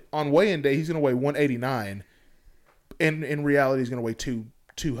 but on weigh-in day he's going to weigh 189. And in reality he's going to weigh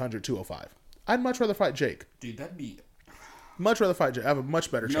 200, 205. I'd much rather fight Jake. Dude, that'd be. Much rather fight Jake. I have a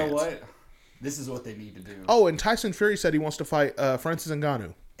much better You chance. know what? This is what they need to do. Oh, and Tyson Fury said he wants to fight Francis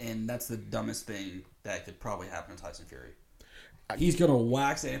Ngannou. And that's the dumbest thing that could probably happen to Tyson Fury. He's gonna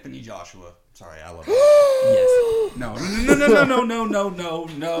wax Anthony Joshua. Sorry, I love him. Yes. No.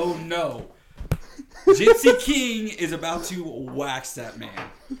 Gypsy King is about to wax that man.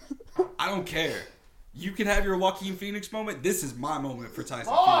 I don't care. You can have your Joaquin Phoenix moment. This is my moment for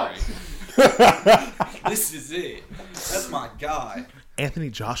Tyson Fury. This is it. That's my guy. Anthony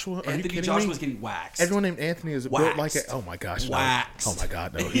Joshua? Are you Anthony kidding Joshua's me? getting waxed. Everyone named Anthony is built like a... Waxed. Oh, my gosh. No. Waxed. Oh, my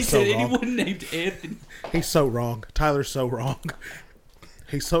God. No. He He's so said wrong. anyone named Anthony. He's so wrong. Tyler's so wrong.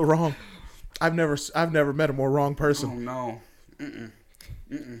 He's so wrong. I've never met a more wrong Oh person. no.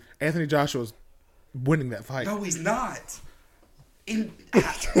 Anthony Joshua's winning that fight. No, he's not. No,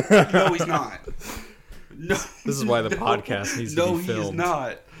 he's not. No. This is why the podcast needs to No, be he is filmed.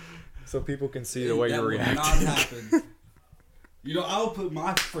 not. So people can see the way That you're will reacting. not happen. You know, I'll put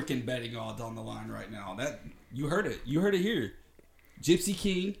my freaking betting odds on the line right now. That you heard it. You heard it here. Gypsy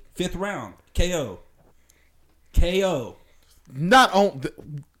King, 5th round, KO. KO. Not on...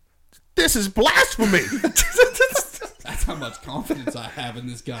 This is blasphemy. That's how much confidence I have in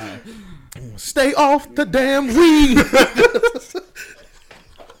this guy. Stay off the damn weed.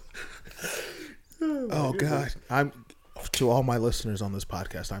 Oh God, I'm to all my listeners on this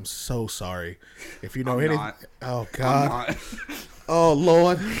podcast. I'm so sorry. If you know I'm anything, not. oh I'm God, not. oh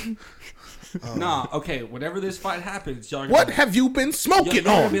Lord, Nah, okay, whenever this fight happens, y'all are what gonna, have you been y'all smoking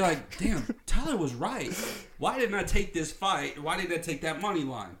gonna on? be like, damn, Tyler was right. Why didn't I take this fight? Why didn't I take that money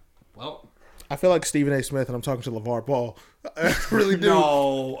line? Well, I feel like Stephen A. Smith, and I'm talking to LeVar Ball. I really do.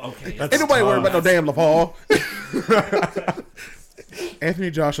 no, okay. Ain't nobody worried about no damn LeVar.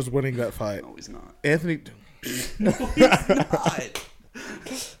 Anthony Josh is winning that fight. No, he's not. Anthony, No, he's not.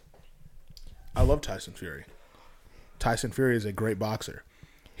 I love Tyson Fury. Tyson Fury is a great boxer.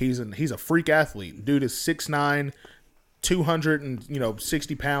 He's a freak athlete. Dude is 6'9",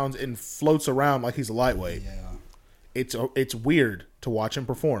 260 pounds, and floats around like he's a lightweight. Yeah. It's weird to watch him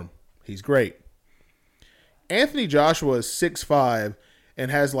perform. He's great. Anthony Joshua is 6'5"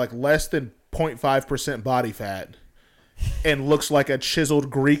 and has like less than 0.5% body fat and looks like a chiseled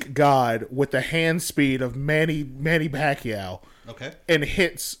Greek god with the hand speed of Manny Pacquiao, Okay. and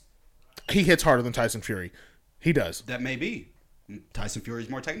he hits harder than Tyson Fury. He does. That may be. Tyson Fury is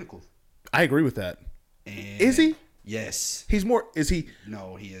more technical. I agree with that. And Is he? Yes. He's more. Is he?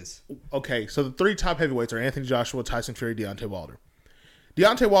 No, he is. Okay, so the 3 top heavyweights are Anthony Joshua, Tyson Fury, Deontay Wilder.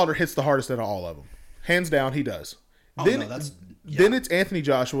 Deontay Wilder hits the hardest out of all of them. Hands down, he does. Oh, then, no, that's... then it's Anthony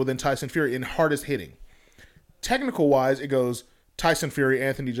Joshua, then Tyson Fury in hardest hitting. Technical-wise, it goes Tyson Fury,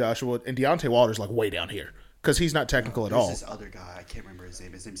 Anthony Joshua, and Deontay Wilder's like way down here because he's not technical at There's all. this other guy. I can't remember his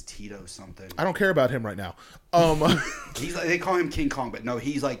name. His name's Tito something. I don't care about him right now. He's like, they call him King Kong, but no,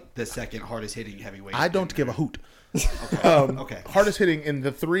 he's like the second hardest hitting heavyweight. I don't give a hoot. Okay. Hardest hitting in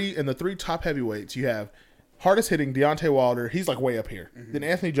the three top heavyweights, you have hardest hitting Deontay Wilder. He's like way up here. Then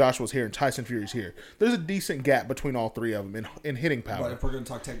Anthony Joshua's here and Tyson Fury's here. There's a decent gap between all three of them in hitting power. But if we're going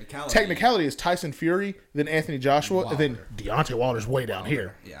to talk technicality. Technicality is Tyson Fury, then Anthony Joshua, and then Wilder. Deontay Wilder's way down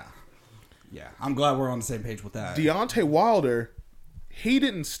here. Yeah. Yeah. I'm glad we're on the same page with that. Deontay Wilder, he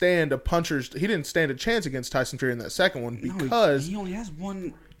didn't stand a chance against Tyson Fury in that second one because he only has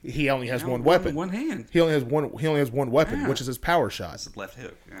one. he only has one one weapon. one hand. He only has one weapon, Yeah. which is his power shot. That's left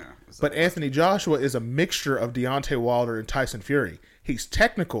hook. Yeah. But Anthony Joshua is a mixture of Deontay Wilder and Tyson Fury. He's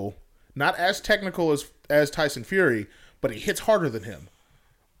technical, not as technical as Tyson Fury, but he hits harder than him.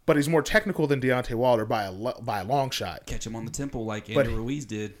 But he's more technical than Deontay Wilder by a long shot. catch him on the temple like But- Andy Ruiz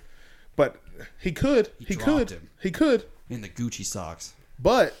did But he could. He dropped could. him. He could. in the Gucci socks.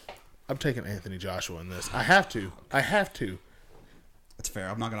 But I'm taking Anthony Joshua in this. I have to. That's fair.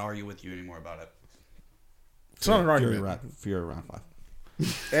 I'm not going to argue with you anymore about it. It's not an argument. Fury round 5.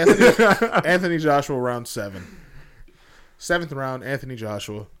 Anthony Joshua round 7. 7th round, Anthony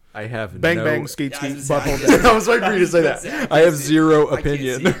Joshua. I have Bang no... bang skeet Yeah, I skeet was gonna butthole say, down. I was waiting for you to say that. I have zero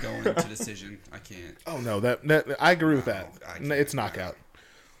opinion. I can't see it going to decision. I can't. Oh no, that I agree with that. I can't. It's knockout.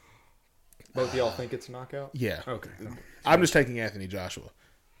 Both of y'all think it's a knockout? Yeah. Okay. I'm just taking Anthony Joshua.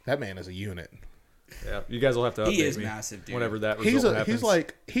 That man is a unit. Yeah, you guys will have to update He is me massive, dude. whenever that result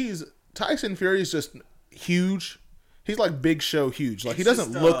happens. Tyson Fury's just huge. He's like Big Show huge. Like he It's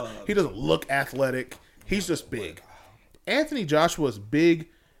doesn't just, he doesn't look athletic. He's just big. Anthony Joshua's big.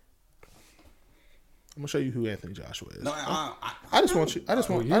 I'm gonna show you who Anthony Joshua is. No, I just want you. I just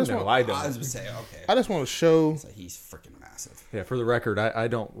want. you I just know, want. I I don't. was going to say, okay. I just want to show. So he's freaking massive. Yeah, for the record, I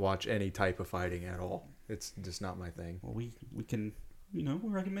don't watch any type of fighting at all. It's just not my thing. Well, we can we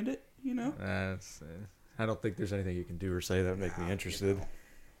recommend it. I don't think there's anything you can do or say that would make me interested.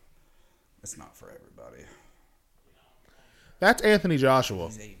 It's not for everybody. That's Anthony Joshua.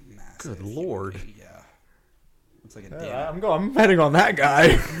 He's a massive Good lord. Yeah. Looks like a damn. I'm betting on that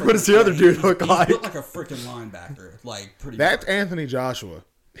guy. What does the other dude look He's like? built like a freaking linebacker. Like, pretty That's much. Anthony Joshua.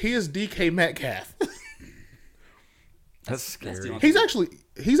 He is DK Metcalf. That's scary. He's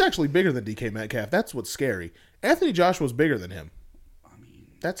actually bigger than DK Metcalf. That's what's scary. Anthony Joshua's bigger than him. I mean,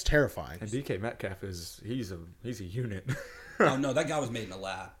 That's terrifying. And DK Metcalf he's a unit. oh no, that guy was made in a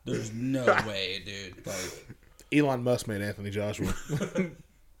lab. There's no way, dude. Like, Elon Musk made Anthony Joshua.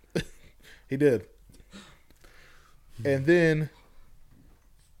 He did. And then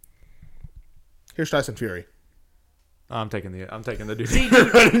here's Tyson Fury. I'm taking the dude. see,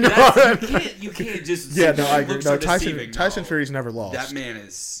 dude, you can't just. Yeah, no, I agree. looks No, are deceiving, Tyson no. Fury's never lost. That man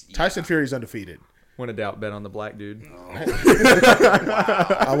is. Yeah. Tyson Fury's undefeated. When in doubt, bet on the black dude.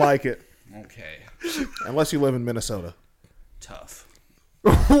 I like it. Okay. Unless you live in Minnesota. Tough.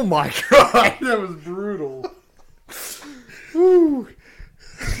 Oh my god, that was brutal. Woo.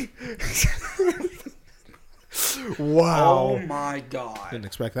 Wow. Oh my god. Didn't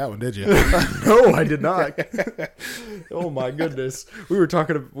expect that one, did you? No, I did not. Oh my goodness. We were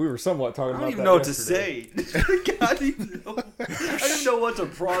somewhat talking I about don't even that know what yesterday. to say. God, I didn't know what to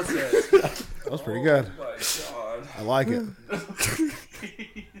process. That was pretty good. Oh my god. I like it.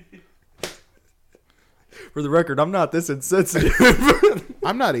 For the record, I'm not this insensitive.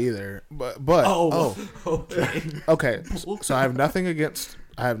 I'm not either. But okay. So I have nothing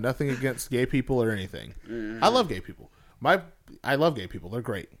against gay people or anything. I love gay people. I love gay people. They're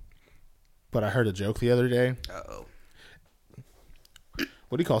great. But I heard a joke the other day. Uh-oh.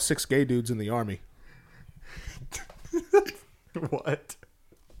 What do you call 6 gay dudes in the army? What?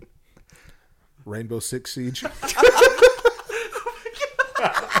 Rainbow Six Siege.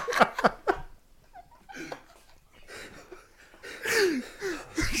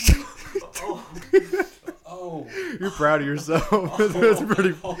 Oh, You're proud of yourself. That's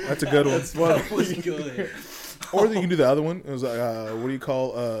pretty. That's a good one. that was good. Or you can do the other one. It was what do you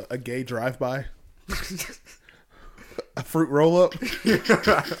call a gay drive-by? A fruit roll-up.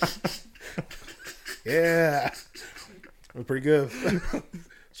 Yeah, it was pretty good.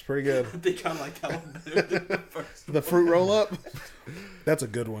 It's pretty good. They kind of like that one better than the first. The fruit roll-up. That's a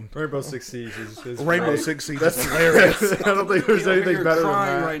good one. Rainbow Six Siege is Rainbow great. Six Siege. That's hilarious. I don't think there's anything better than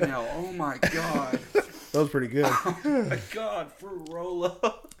crying that. right now. Oh my god. That was pretty good. Oh my god. Fruit roll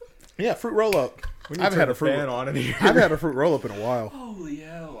up. Yeah, fruit roll-up. We need I've to turn had a the fruit. fan on in here. I've had a fruit roll-up in a while. Holy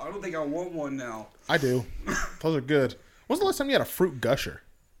hell. I don't think I want one now. I do. Those are good. When's the last time you had a fruit gusher?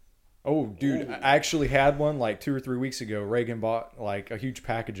 Oh, dude, I actually had one like 2 or 3 weeks ago. Reagan bought like a huge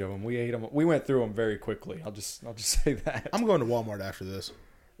package of them. We ate them. We went through them very quickly. I'll just say that. I'm going to Walmart after this.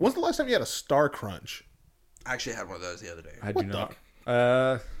 When's the last time you had a Star Crunch? I actually had one of those the other day. I What do the-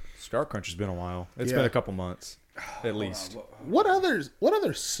 not. Star Crunch has been a while. It's Yeah. been a couple months, at least. What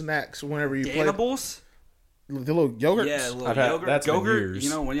other snacks whenever you play Cannibals? the little yogurts? Yeah, a little I've had- yogurt. that's been yogurt. years.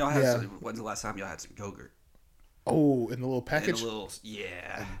 You know, when y'all had Yeah. when's the last time y'all had some yogurt? Oh, in the little And package? a little,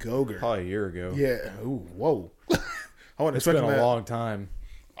 yeah. Gogurt. Probably a year ago. Yeah. Ooh, whoa. I wasn't It's been expecting a that. long time.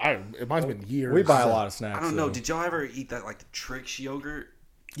 It might have been years. We buy a lot of snacks. I don't know. though. Did y'all ever eat that like the Trix yogurt?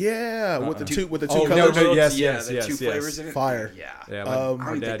 Yeah, with the two Oh, no, colors. no, yes, yeah, yes, the yes, two yes. flavors in it. Fire. Yeah. Yeah, I my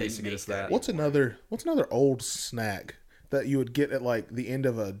don't dad think used to they get us make that. that. What's another old snack that you would get at like the end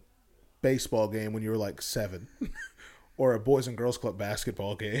of a baseball game when you were like 7, or a Boys and Girls Club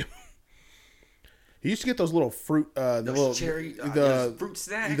basketball game? You used to get those little fruit, Those fruit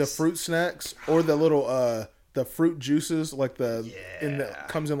snacks. the fruit snacks, or the little the fruit juices, like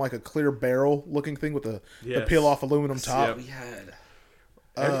comes in like a clear barrel looking thing with the Yes. peel off aluminum top. We had.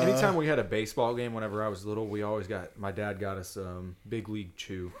 Anytime we had a baseball game, whenever I was little, my dad got us Big League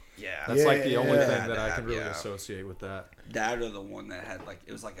Chew. Yeah. That's like the only Yeah. thing that I can really Yeah. associate with that. That or the one that had like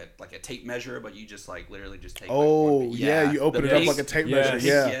it was like a tape measure, but you just like literally just take. Oh like, one, yeah, you open the it up big- like a tape Yes. measure.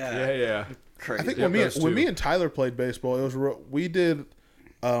 Yeah. Yeah. Crazy. I think Yep, when those me two. and Tyler played baseball, it was we did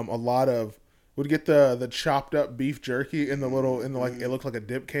a lot of. We'd get the chopped up beef jerky in the like it looked like a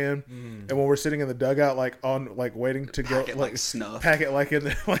dip can, and when we're sitting in the dugout like waiting to Pack go it like snuff. pack it like in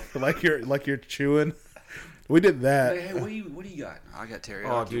the, like you're chewing. We did that. Hey, what do you got? I got teriyaki.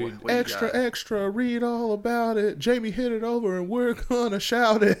 Oh, dude. What do you Extra, got? extra, read all about it. Jamie hit it over and we're gonna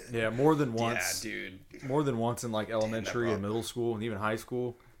shout it. Yeah, more than Yeah, once. dude. More than once in like elementary brought- and middle school and even high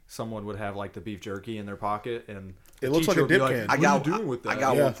school, someone would have like the beef jerky in their pocket, and It the looks like teacher a would be dip can. What are you doing with that? I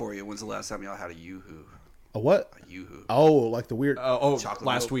got Yeah. one for you. When's the last time y'all had a Yoo-hoo? A what? A Yoo-hoo. Oh, like the weird. Last Chocolate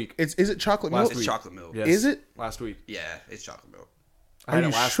milk. week. Is it chocolate last milk? It's week. chocolate milk. Yes. Is it? Last week? Yeah, it's chocolate milk. I Are had you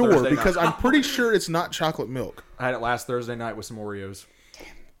it last sure? Thursday Because night. I'm pretty sure it's not chocolate milk. I had it last Thursday night with some Oreos.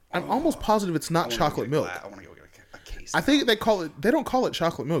 I'm almost positive it's not chocolate milk. I want to go get a case. I think they call it. They don't call it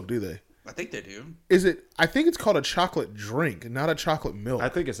chocolate milk, do they? I think they do. Is it? I think it's called a chocolate drink, not a chocolate milk. I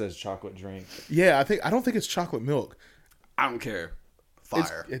think it says chocolate drink. Yeah, I don't think it's chocolate milk. I don't care. It's,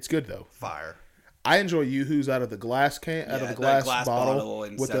 Fire. it's good though. Fire. I enjoy Yoo-Hoo's out of the glass can, out of the glass, bottle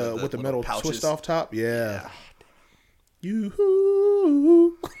with instead of the little metal pouches. twist off top. Yeah.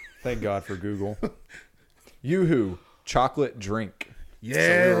 Yoo-Hoo. Thank God for Google. Yoo-Hoo chocolate drink. Yeah.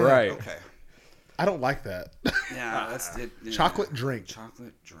 So we were right. Okay. I don't like that. Yeah, that's it. Yeah. Chocolate drink.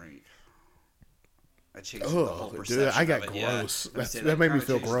 Chocolate drink. That changes the whole perception. Dude, I got of it. gross. Yeah. That made me kinda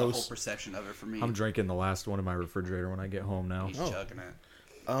feel changes The whole gross. perception of it for me. I'm drinking the last one in my refrigerator when I get home now. He's chugging it.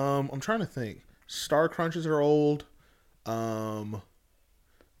 I'm trying to think. Star Crunches are old. I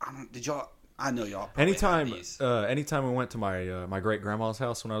don't. Did y'all? I know y'all. Probably had these. Anytime we went to my my great grandma's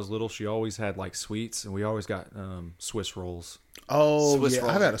house when I was little, she always had like sweets, and we always got Swiss rolls. Oh, Swiss yeah.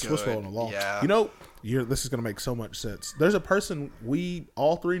 rolls I've had are a Swiss roll good. in a long. Yeah. You know, this is going to make so much sense. There's a person we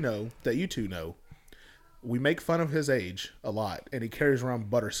all three know that you two know. We make fun of his age a lot, and he carries around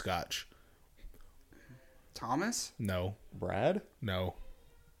butterscotch. Thomas. No, Brad? no.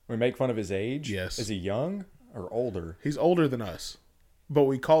 We make fun of his age? Yes. Is he young or older? He's older than us, but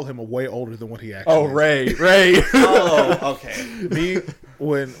we call him a way older than what he actually Oh, is. Ray. Oh, okay. Me,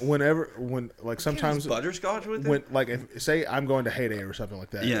 when like sometimes Butterscotch with it. when like if say I'm going to Heyday or something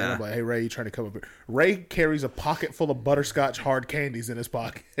like that. Yeah. And I'm like, hey Ray, you trying to come up here? Ray carries a pocket full of butterscotch hard candies in his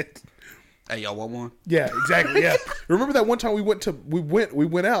pocket. Hey, y'all want one? Yeah, exactly. Yeah. Remember that one time we went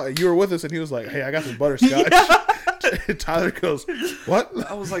out and you were with us and he was like, hey, I got some butterscotch. And Tyler goes, what?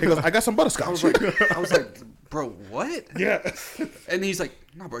 I was like, he goes, I got some butterscotch. I was like, bro, what? Yeah. And he's like,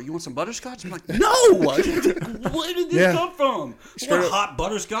 no, bro, you want some butterscotch? I'm like, no. Where did this Yeah. come from? Straight What, up. hot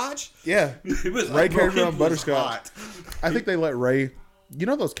butterscotch? Yeah. It was Ray like, bro, carries it around was butterscotch. hot. I think they let Ray, you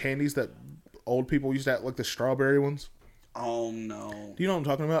know those candies that old people used to have, like the strawberry ones? Oh no. Do you know what I'm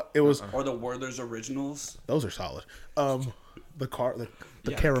talking about? It was, Or the Werther's Originals. those are solid. The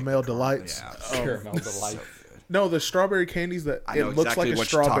caramel delights. Yeah. Caramel delight. No, the strawberry candies that I it know looks exactly like a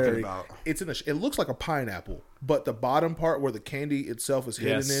what you're talking strawberry. about. It's in it looks like a pineapple, but the bottom part where the candy itself is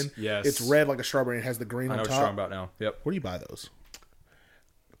hidden Yes, in, yes. it's red like a strawberry and has the green I know on what you're talking top. about now. Yep. Where do you buy those?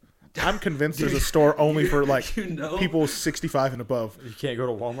 I'm convinced there's a store only for like You know? people 65 and above. You can't go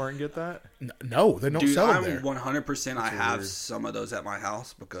to Walmart and get that? No, they don't Dude, sell them I'm there. 100%. I have some of those at my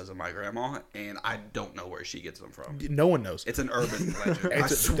house because of my grandma, and I don't know where she gets them from. No one knows. It's an urban legend. I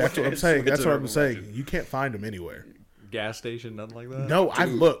That's swear what I'm it's- saying. it's That's an what I'm urban saying. legend. You can't find them anywhere. Gas station, nothing like that? No,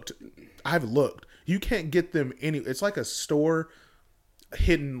 I've looked. You can't get them any. It's like a store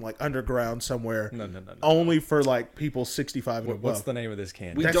hidden like underground somewhere. No. Only for like people 65 and above. What's the name of this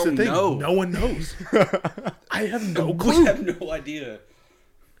candy? We That's don't the thing. know. No one knows. I have no We clue. have no idea.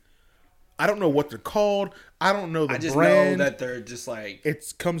 I don't know what they're called. I don't know the I just brand. know that they're just like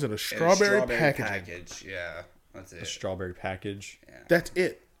It comes in a a strawberry, packaging. package. Yeah, that's it. Strawberry package. That's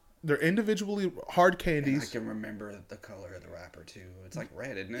it. They're individually hard I candies. can remember the color of the wrapper too. It's like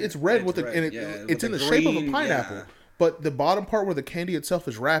red, isn't it? It's red with red. it's in the shape of a pineapple. But the bottom part where the candy itself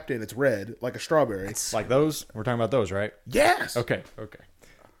is wrapped in, it's red like a strawberry. Like those? We're talking about those, right? Yes. Okay.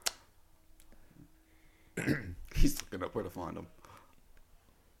 He's looking up where to find them.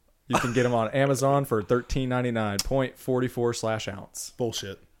 You can get them on Amazon for $13.99, 0.44/ounce.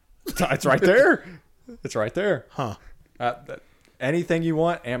 Bullshit. It's right there. It's right there. Huh. Anything you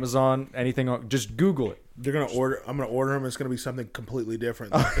want, Amazon, anything, just Google it. They're gonna order. I'm gonna order them. It's gonna be something completely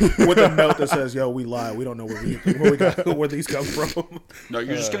different, with a note that says, "Yo, we lie. We don't know where these come from." No,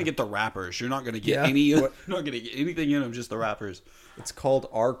 you're just gonna get the wrappers. You're not gonna get Yeah. any. You're not gonna get anything in them. Just the wrappers. It's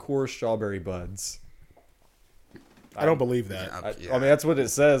called Arcor Strawberry Buds. I don't believe that. I mean, that's what it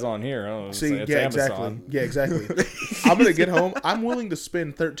says on here. I don't know. See, It's yeah, Amazon. exactly. Yeah, exactly. I'm gonna get home. I'm willing to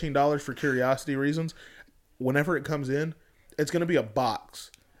spend $13 for curiosity reasons. Whenever it comes in, it's gonna be a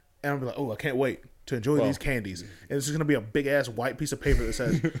box, and I'm gonna be like, "Oh, I can't wait to enjoy these candies." And it's just gonna be a big ass white piece of paper that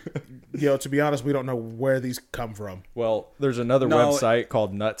says, "Yo, to be honest, we don't know where these come from." Well, there's another No. website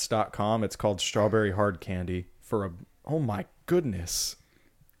called nuts.com. It's called Strawberry Hard Candy for a, oh my goodness.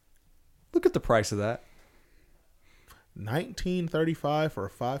 Look at the price of that. $19.35 for a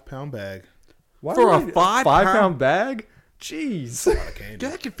 5-pound bag. Why For a would- 5 5-pound bag? Jeez. A lot of candy.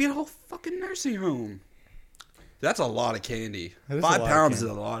 Dude, that could feed a whole fucking nursing home. That's a lot of candy. That is 5 a lot of pounds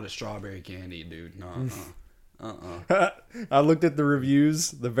candy. is a lot of strawberry candy, dude. No, I looked at the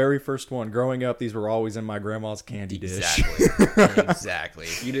reviews. The very first one, growing up, these were always in my grandma's candy dish. Exactly. Exactly.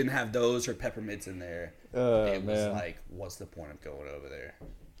 If you didn't have those or peppermints in there, it was man. like, what's the point of going over there?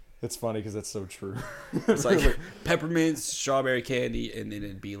 It's funny because that's so true. It's like peppermints, strawberry candy, and then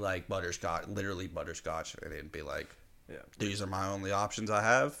it'd be like butterscotch, literally butterscotch, and it'd be like, these are my only options I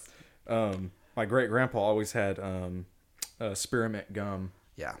have. My great grandpa always had spearmint gum.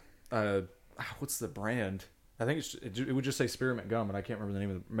 Yeah. What's the brand? I think it would just say spearmint gum, and I can't remember the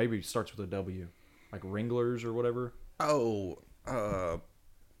name of it. Maybe it starts with a W, like Wranglers or whatever. Oh,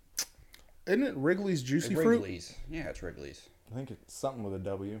 Isn't it Wrigley's Juicy Fruit? Wrigley's. Yeah, it's Wrigley's. I think it's something with a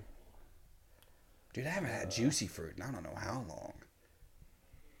W. Dude, I haven't had juicy fruit in I don't know how long.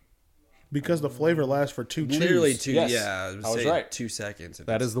 Because the flavor lasts for two chews. Literally two. Yes, Yeah, I was right. 2 seconds.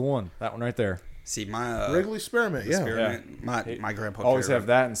 That is the one. That one right there. See my Wrigley's Spearmint, yeah. experiment. My grandpa Always carried have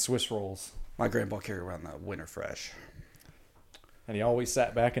that and Swiss rolls. My grandpa carried around the Winter Fresh. And he always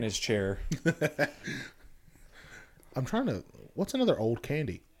sat back in his chair. I'm trying to... What's another old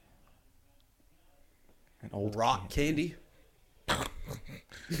candy? An old Rock candy.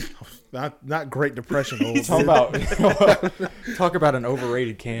 Not Great Depression old. Talk about an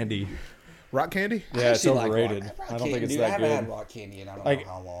overrated candy. Rock candy? Yeah, it's actually like overrated. rock I don't think it's dude, I that haven't good. had rock candy in I don't Like,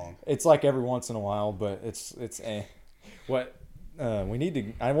 know how long. It's like every once in a while, but it's eh. What we need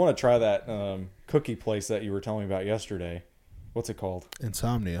to... I want to try that cookie place that you were telling me about yesterday. What's it called?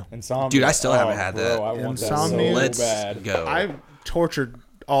 Insomnia. Insomnia. Dude, I still haven't had bro, that. I want Insomnia? that so Let's bad. go. I tortured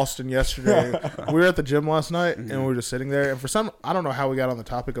Austin yesterday. We were at the gym last night, and we were just sitting there. And for some... I don't know how we got on the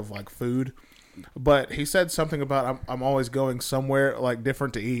topic of, like, food. But he said something about I'm always going somewhere, like,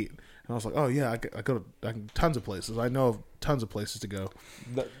 different to eat. And I was like, oh, yeah, I go to tons of places. I know of tons of places to go.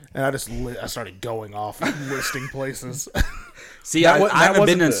 And I started going off listing places. See, That I haven't wasn't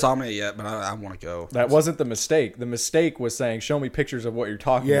been to the- Insomnia yet, but I want to go. That wasn't the mistake. The mistake was saying, show me pictures of what you're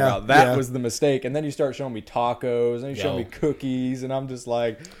talking Yeah, about. That yeah. was the mistake. And then you start showing me tacos, and you show Yo. me cookies, and I'm just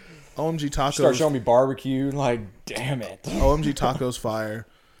like, OMG start Tacos. showing me barbecue. Like, damn it. OMG Tacos fire.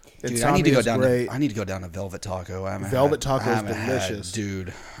 Dude, I need to go Insomnia's down. great. I need to go down to Velvet Taco. Velvet Taco is delicious.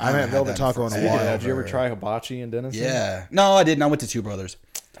 Dude. I haven't had Velvet Taco in a Speaking of while. that, did you ever try hibachi in Denison? Yeah. No, I didn't. I went to Two Brothers.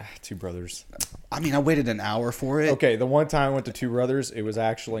 Two Brothers. I mean, I waited an hour for it. Okay, the one time I went to Two Brothers, it was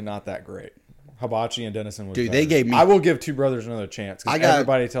actually not that great. Hibachi in Denison was Dude, better. they gave me- I will give Two Brothers another chance. 'Cause I got-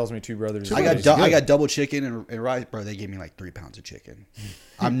 everybody tells me Two Brothers. I is got good. I got double chicken and rice, bro. They gave me like 3 pounds of chicken.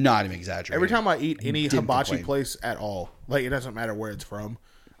 I'm not even exaggerating. Every time I eat any Didn't hibachi complain. place at all, like it doesn't matter where it's from,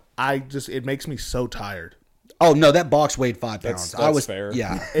 it makes me so tired. Oh no, that box weighed 5 pounds. That's I was fair.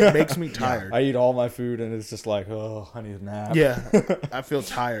 Yeah. It makes me tired. I eat all my food and it's just like, oh, I need a nap. Yeah, I feel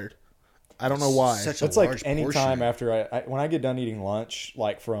tired. I don't know why. Such a It's like large any portion. time after when I get done eating lunch,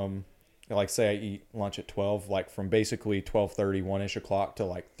 like from, like say I eat lunch at 12, like from basically 12:30, 1-ish o'clock to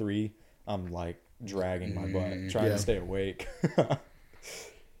like 3, I'm like dragging my butt, trying Yeah. to stay awake.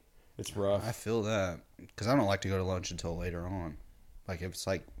 It's rough. I feel that because I don't like to go to lunch until later on. Like if it's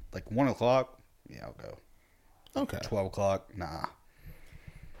like 1 o'clock, yeah, I'll go. Okay. 12 o'clock, nah.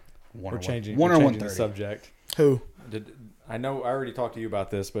 We're changing, One we're or changing the 1:30. subject. Who? I know I already talked to you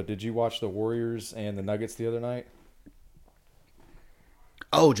about this, but did you watch the Warriors and the Nuggets the other night?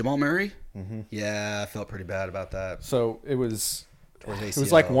 Oh, Jamal Murray. Mm-hmm. Yeah, I felt pretty bad about that. So it was Towards It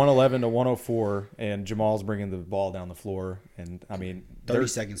was like ACL. 111 to 104, and Jamal's bringing the ball down the floor. And I mean, 30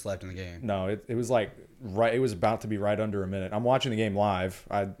 seconds left in the game. no, it was like right. It was about to be right under a minute. I'm watching the game live.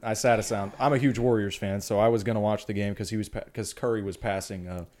 I sat us down. I'm a huge Warriors fan, so I was going to watch the game because Curry was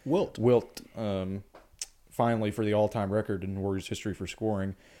passing Wilt finally for the all-time record in Warriors history for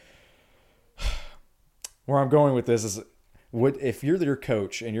scoring. Where I'm going with this is, if you're your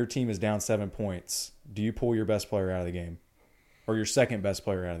coach and your team is down 7 points, do you pull your best player out of the game? Or your second best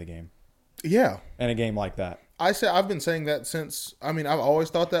player out of the game Yeah. in a game like that? I've been saying that since. I mean, I've always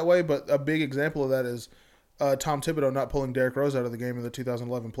thought that way, but a big example of that is Tom Thibodeau not pulling Derrick Rose out of the game in the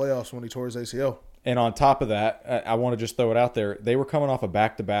 2011 playoffs when he tore his ACL. And on top of that, I want to just throw it out there. They were coming off a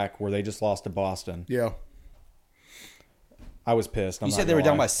back-to-back where they just lost to Boston. Yeah. I was pissed. You said they were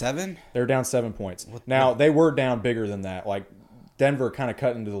down by 7? They were down 7 points. Now, they were down bigger than that. Like, Denver kind of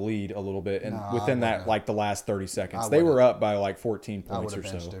cut into the lead a little bit, and within that, like, the last 30 seconds. They were up by, like, 14 I would points have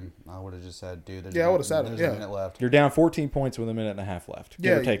or benched so. him. I would have just said, dude, Yeah, I would've said it, there's yeah. a minute left. You're down 14 points with a minute and a half left.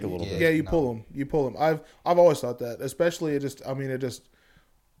 Give or take a little Yeah, bit. you pull him. You pull him. I've always thought that, especially that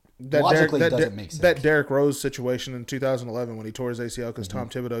Logically, it doesn't make sense. That Derrick Rose situation in 2011 when he tore his ACL because Tom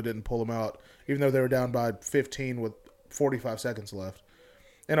Thibodeau didn't pull him out, even though they were down by 15 with 45 seconds left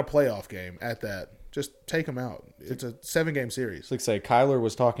in a playoff game. At that, just take him out. It's a 7-game series. It's like say Kyler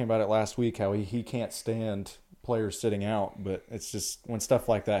was talking about it last week, how he can't stand players sitting out, but it's just when stuff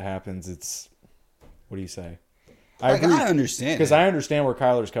like that happens, it's what do you say? I understand because it. I understand where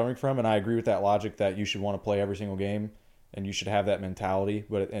Kyler's coming from, and I agree with that logic that you should want to play every single game and you should have that mentality,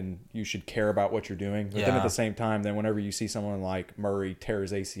 and you should care about what you're doing. But then at the same time, then whenever you see someone like Murray tear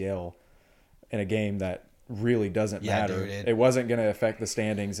his ACL in a game that really doesn't matter, dude, it wasn't going to affect the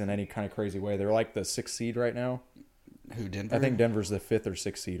standings in any kind of crazy way. They're like the 6th seed right now. Who, Denver? I think Denver's the 5th or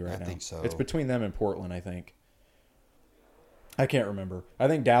 6th seed right now. I think so. It's between them and Portland, I think. I can't remember. I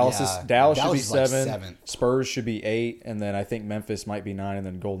think Dallas should be Dallas is like 7. 7th. Spurs should be 8, and then I think Memphis might be 9, and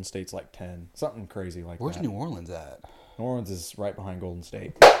then Golden State's like 10. Something crazy like Where's that. New Orleans at? New Orleans is right behind Golden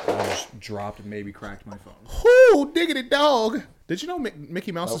State. I just dropped and maybe cracked my phone. Whoo, diggity dog. Did you know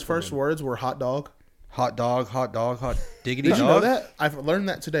Mickey Mouse's first words were hot dot Hot dog, hot diggity Did dog. you know that? I've learned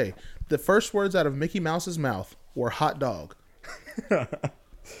that today. The first words out of Mickey Mouse's mouth were hot dog.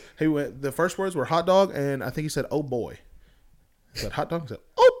 The first words were hot dog, and I think he said, oh boy. He said hot dog, he said,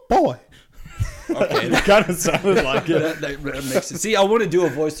 oh boy. Okay, It kind of sounded like it. that makes sense. See, I want to do a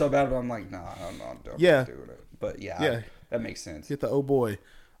voice so bad, but I'm like, nah, I'm not doing it. But yeah, that makes sense. Get the oh boy.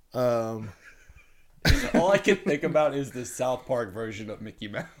 All I can think about is the South Park version of Mickey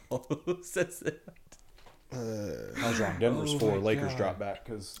Mouse. That's it. I was wrong. Denver's 4. Lakers dropped back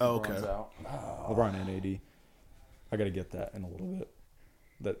because LeBron's out. LeBron and AD. I got to get that in a little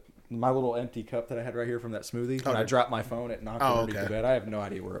bit. My little empty cup that I had right here from that smoothie. When I dropped my phone, it knocked it underneath the bed. I have no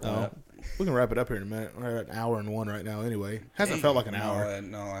idea where it went. We can wrap it up here in a minute. We're at an hour and 1 right now anyway. Hasn't felt like an hour.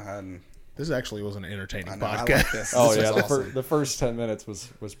 No, I hadn't. This actually was an entertaining I know, I podcast. like this. Oh, This yeah. was awesome. The first 10 minutes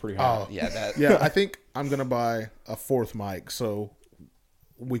was pretty hot. Yeah, that. Yeah, I think I'm going to buy a 4th mic so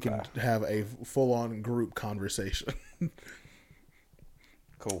we can have a full-on group conversation.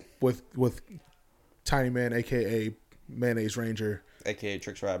 Cool. with Tiny Man, a.k.a. Mayonnaise Ranger, AKA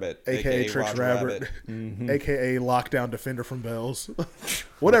Tricks Rabbit. a.k.a. Tricks Roger Rabbit, a.k.a. Lockdown Defender from Bells.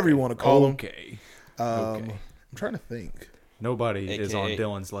 Whatever you want to call him. Okay. I'm trying to think. Nobody AKA, is on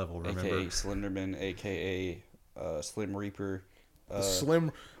Dylan's level, remember? AKA Slenderman, AKA Slim Reaper.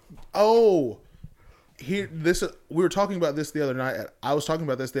 Slim. Oh, we were talking about this the other night. I was talking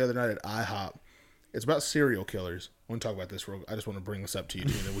about this the other night at IHOP. It's about serial killers. I want to talk about this I just want to bring this up to you,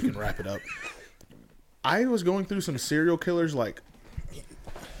 too, and then we can wrap it up. I was going through some serial killers,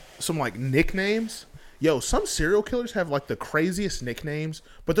 some nicknames. Yo, some serial killers have the craziest nicknames,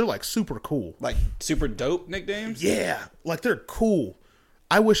 but they're super cool. Like super dope nicknames? Yeah, they're cool.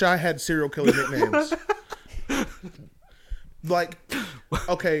 I wish I had serial killer nicknames.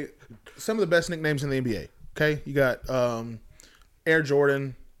 Okay, some of the best nicknames in the NBA. Okay, you got Air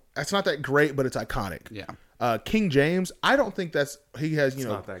Jordan. That's not that great, but it's iconic. Yeah. King James. I don't think he has. It's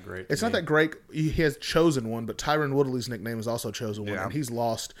not that great. It's not that great. He has chosen one, but Tyron Woodley's nickname is also chosen one, Yeah. and he's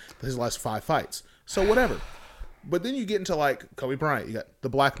lost his last 5 fights. So whatever. But then you get into Kobe Bryant. You got the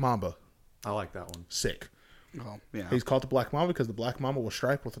Black Mamba. I like that one. Sick. Oh, yeah. He's called the Black Mamba because the Black Mamba will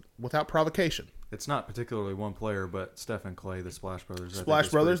strike without provocation. It's not particularly one player, but Steph and Clay, the Splash Brothers. Splash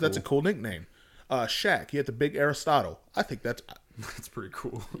Brothers, that's a cool nickname. Shaq, he had the Big Aristotle. I think that's That's pretty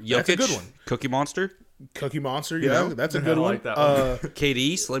cool. Jokic, that's a good one. Cookie Monster. Cookie Monster. You Yeah, know? that's a I good one. like that one.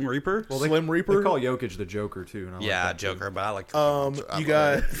 KD, Slim Reaper. Slim Reaper. They call Jokic the Joker too. And I like Yeah, that too. Joker, but I like Cookie Monster. I You love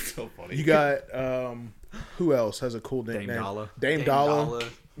got it. It's so funny. you got who else has a cool nickname? Dalla. Dame Dollar.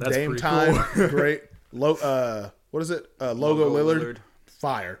 That's Dame pretty Time. cool. Great. What is it? Logo Lillard.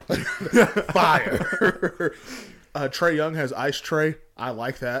 Fire. Fire. Trey Young has Ice Tray. I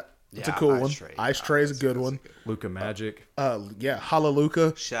like that. It's a Yeah, cool Ice one. Tray. Ice Tray is a good one. Luka Magic. Yeah, Hallelujah.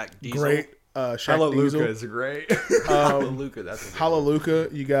 Shaq Diesel. Great. Shaq Hello, Diesel. Luka is great. Luka, that's a good one. Hallelujah.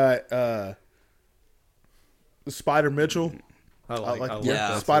 You got Spider Mitchell. I like Yeah.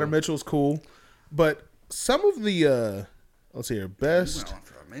 that Spider too. Mitchell's cool. But some of the let's see here, best Went on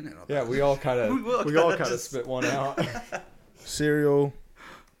for a minute on Yeah, that. we all kind of spit one out. serial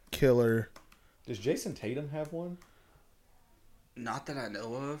killer. Does Jason Tatum have one? Not that I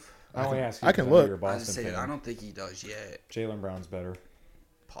know of. I only ask you I can 'cause I know look. You're a I, Boston say, I fan. don't think he does yet. Jaylen Brown's better.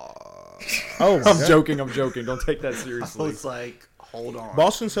 Pause. Oh, I'm yeah. joking. Don't take that I seriously. was like, hold on.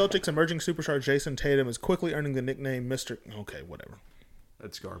 Boston Celtics emerging superstar Jason Tatum is quickly earning the nickname Mr. Okay, whatever.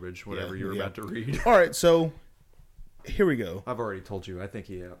 That's garbage. Whatever Yeah, you were yeah. about to read. All right, so here we go. I've already told you. I think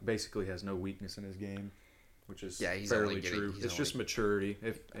he basically has no weakness in his game, which is Yeah, he's fairly only getting- true. he's It's just only- maturity,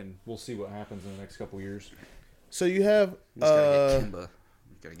 and we'll see what happens in the next couple years. So you have He's gotta get Kimba.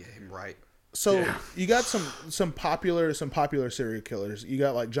 Gotta get him right. so you got some popular serial killers. You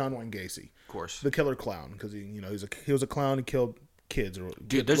got John Wayne Gacy, Of course. the killer clown, because he was a clown. He killed kids.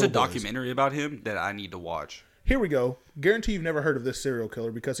 Dude, there's a little boys. documentary about him that I need to watch. Here we go. Guarantee you've never heard of this serial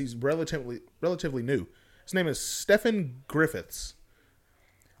killer because he's relatively new. His name is Stephen Griffiths.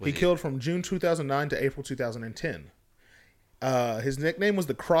 He killed from June 2009 to April 2010. His nickname was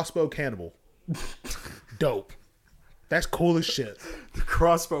the Crossbow Cannibal. Dope. That's cool as shit. The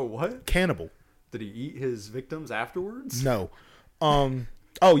crossbow what? Cannibal. Did he eat his victims afterwards? No.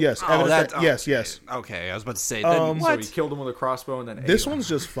 Oh yes. Yes. Okay, I was about to say. So he killed him with a crossbow and then This ate him. one's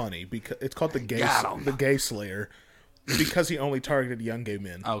just funny because it's called the Gay Slayer because he only targeted young gay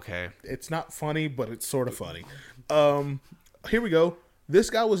men. Okay. It's not funny, but it's sort of funny. Here we go.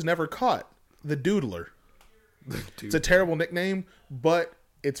 This guy was never caught. The Doodler. It's a terrible nickname, but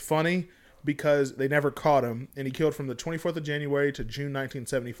it's funny because they never caught him, and he killed from the 24th of January to June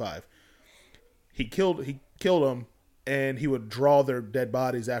 1975. He killed them, and he would draw their dead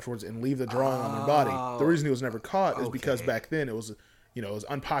bodies afterwards and leave the drawing on their body. The reason he was never caught is because back then it was, it was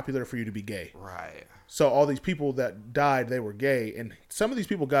unpopular for you to be gay. Right. So all these people that died, they were gay, and some of these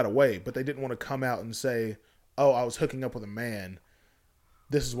people got away, but they didn't want to come out and say, "Oh, I was hooking up with a man.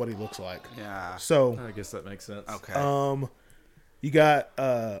 This is what he looks like." Yeah. So I guess that makes sense. Okay. you got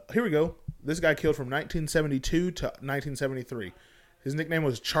here we go. This guy killed from 1972 to 1973. His nickname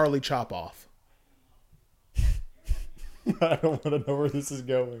was Charlie Chop Off. I don't want to know where this is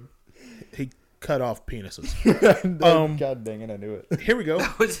going. He cut off penises. God dang it, I knew it. Here we go.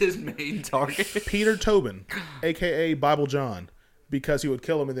 That was his main target. Peter Tobin, a.k.a. Bible John, because he would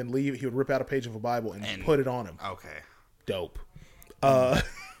kill him and then leave. He would rip out a page of a Bible and put it on him. Okay. Dope.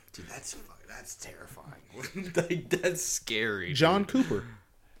 Dude, that's terrifying. Like, that's scary. John Cooper,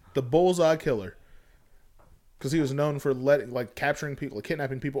 the Bullseye Killer, because he was known for capturing people,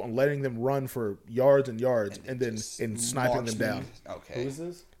 kidnapping people, and letting them run for yards and yards, and then sniping them down. Okay. Who is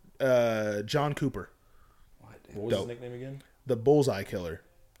this? John Cooper, What was Dope. his nickname again? the Bullseye Killer.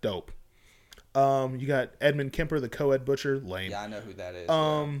 Dope. You got Edmund Kemper, the co-ed butcher. Lame. Yeah, I know who that is.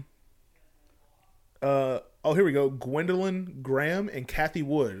 Here we go. Gwendolyn Graham and Kathy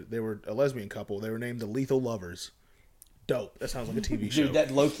Wood. They were a lesbian couple. They were named the Lethal Lovers. Dope. That sounds like a TV show. Dude,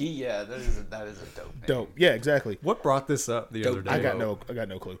 that low key, yeah, that is a dope name. Dope. Yeah, exactly. What brought this up the other day? I got no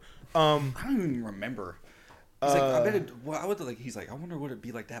clue. I don't even remember. He's like, I bet it. Well, I would like. He's like, I wonder what it'd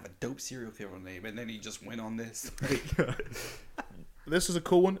be like to have a dope serial killer name, and then he just went on this. This is a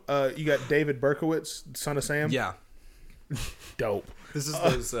cool one. You got David Berkowitz, son of Sam. Yeah. Dope. This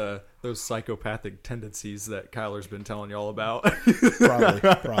is those psychopathic tendencies that Kyler's been telling y'all about.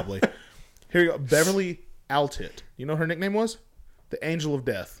 Probably. Here you go. Beverly Altit. You know what her nickname was? The Angel of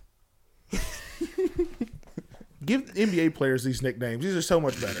Death. Give NBA players these nicknames. These are so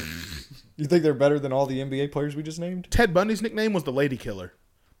much better. You think they're better than all the NBA players we just named? Ted Bundy's nickname was the Lady Killer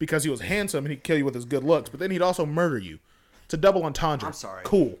because he was handsome and he'd kill you with his good looks, but then he'd also murder you. It's a double entendre. I'm sorry.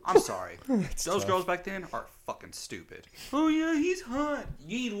 Cool. I'm sorry. Those girls back then are fucking stupid. Oh yeah, he's hot.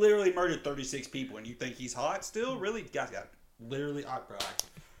 He literally murdered 36 people, and you think he's hot still? Really? Guys, literally, bro.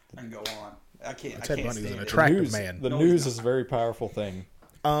 I can go on. I can't. Ted I can't Bundy's stand an it. attractive man. The news is a very powerful thing.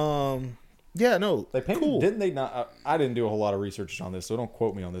 Yeah, no. They painted, cool. didn't they not? I didn't do a whole lot of research on this, so don't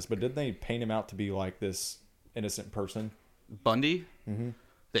quote me on this. But didn't they paint him out to be like this innocent person? Bundy. Mm-hmm.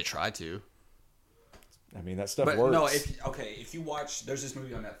 They tried to. I mean, that stuff But works. no, if you watch, there's this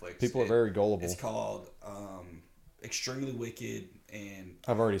movie on Netflix. People are very gullible. It's called Extremely Wicked, and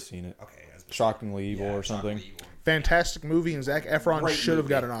I've already seen it. okay, Shockingly Evil yeah, or something. Shockingly Evil. Fantastic movie, and Zac Efron Great should have movie.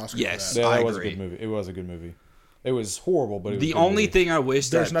 got an Oscar Yes. for that. Yeah, I that was a agree. good movie. It was a good movie. It was horrible, but it was The a good only movie. thing I wish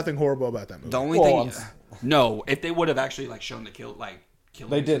There's that nothing horrible about that movie. the only Well, thing no, if they would have actually like shown the kill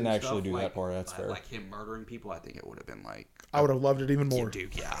killings They didn't and actually stuff, do that like, part, that's fair. Like him murdering people, I think it would have been like I would have loved it even more.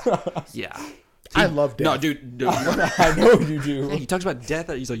 dude, yeah, yeah. I love death. No, dude. I know you do. He talks about death.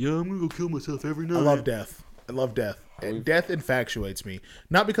 He's like, yeah, I'm gonna go kill myself every night. I love death. I love death. And death infatuates me.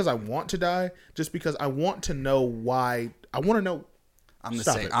 Not because I want to die, just because I want to know why. I want to know. I'm the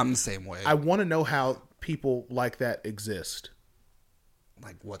Stop same. it. I'm the same way. I want to know how people like that exist.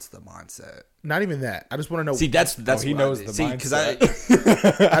 Like, what's the mindset? Not even that. I just want to know. See, that's he what knows I did. the See, because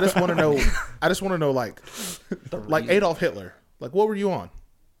mindset. I just want to know. I just want to know, like Adolf Hitler. Like, what were you on?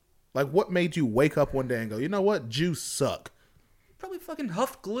 Like, what made you wake up one day and go, you know what, Jews suck? probably fucking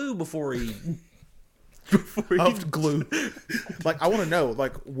huffed glue before he. Huffed glue. Like, I want to know,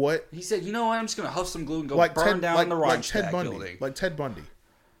 like, what. He said, you know what? I'm just gonna huff some glue and go Like burn Ted, down like, the like Reichstag Ted Bundy. building. Like Ted Bundy.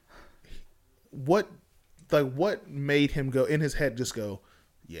 What made him go in his head? Just go,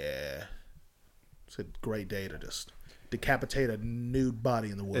 yeah. It's a great day to just decapitate a nude body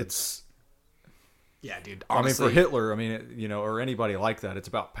in the woods. It's. Yeah, dude. I mean, Honestly, for Hitler, I mean, or anybody like that, it's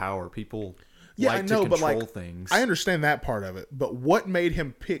about power. People Yeah, like I know, to but control like, things. I understand that part of it. But what made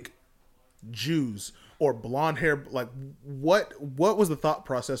him pick Jews or blonde hair? Like, what was the thought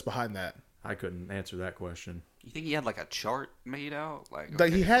process behind that? I couldn't answer that question. You think he had like a chart made out?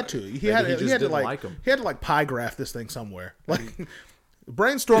 Like He had to. He had just to didn't like, like 'em. he had to like pie graph this thing somewhere. Like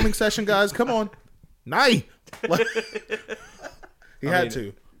brainstorming session, guys. Come on, like, he had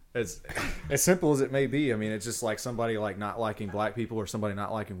to. As simple as it may be, I mean, it's just like somebody like not liking black people, or somebody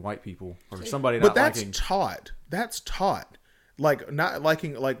not liking white people, or somebody But not that's liking. taught. That's taught. Like not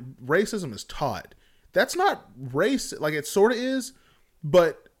liking, like racism is taught. That's not race. Like it sort of is,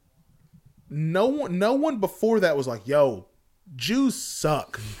 but no one before that was like, "Yo, Jews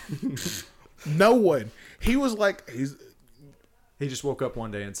suck." No one. He was like, He just woke up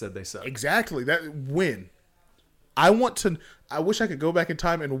one day and said they suck. exactly that. When I wish I could go back in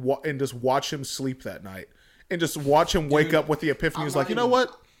time and just watch him sleep that night, and just watch him wake up with the epiphany. He's like, you know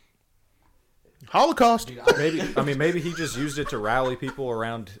what? Holocaust. Maybe he just used it to rally people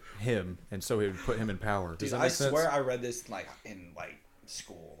around him, and so it would put him in power. Does Dude, that I make sense? swear I read this like in like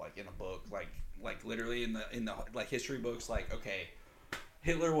school, like in a book, like literally in the like history books. Like, okay,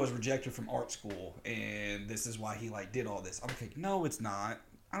 Hitler was rejected from art school, and this is why he like did all this. I'm like, no, it's not.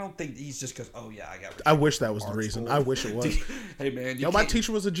 I don't think he's just because. Oh yeah, I got rejected. I wish that was the from art reason. school. I wish it was. Hey man, you Yo, my can't-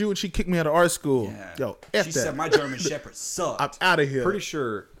 teacher was a Jew and she kicked me out of art school. Yeah. Yo, F she that. said my German Shepherd sucked. I'm out of here.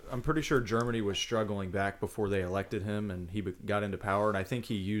 I'm pretty sure Germany was struggling back before they elected him, and he got into power. And I think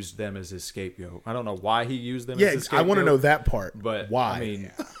he used them as his scapegoat. I don't know why he used them. Yeah, as his I scapegoat, want to know that part. But why? I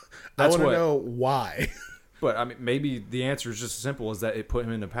mean, I that's want to what. know why. But I mean, maybe the answer is just as simple as that it put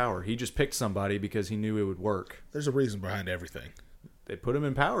him into power. He just picked somebody because he knew it would work. There's a reason behind everything. They put him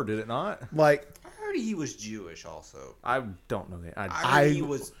in power, did it not? Like, I heard he was Jewish also. I don't know that. I heard he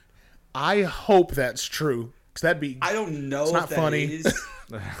was. I hope that's true. Because that'd be, I don't know It's if not that funny. is.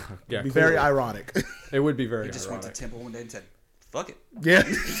 Yeah, be very clearly. ironic. It would be very He just went to ironic. temple one day and said, "Fuck it." Yeah.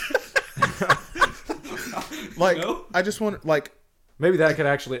 Like, No? I just want, like, Maybe that could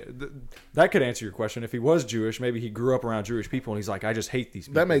actually that could answer your question. If he was Jewish, maybe he grew up around Jewish people and he's like, I just hate these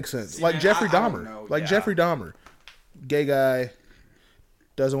people. that makes sense. See, Like man, Jeffrey I don't Dahmer. know, Like yeah. Jeffrey Dahmer. Gay guy.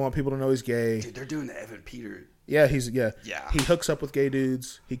 Doesn't want people to know he's gay. Dude, they're doing the Evan Peter. Yeah. Yeah. He hooks up with gay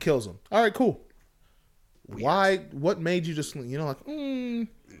dudes. He kills them. All right, cool. Weird. Why? What made you just, like, And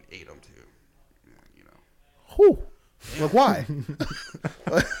ate them too. Yeah, you know. whew. Like, why?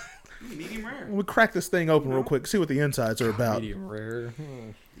 Medium rare. We'll crack this thing open real quick, see what the insides are about. Medium rare.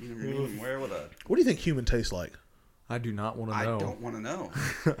 Medium rare with a. What do you think human tastes like? I do not want to I know. don't want to know.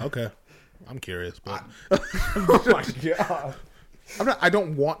 Okay. I'm curious, but Oh my god! I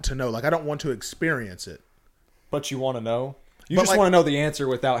don't want to know. Like, I don't want to experience it. But you want to know? You But just like- want to know the answer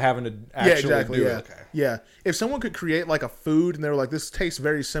without having to actually Yeah, exactly. do Yeah. it. Okay. Yeah. If someone could create like a food and they were like, this tastes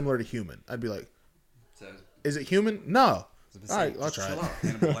very similar to human, I'd be like, So, is it human? No. All right, I'll just try chill it. out.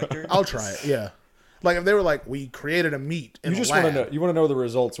 Hannibal Lecter. I'll try it. Yeah. Like if they were like, we created a meat in You just a lab. want to know. You want to know the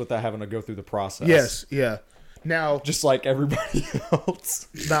results without having to go through the process. Yes. Yeah. Now, Just like everybody else.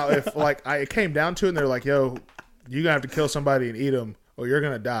 now, if like it came down to it, and they're like, "Yo, you gonna have to kill somebody and eat them, or you're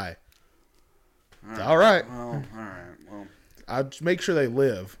gonna die." All right. Well, all right. Well, I'll just make sure they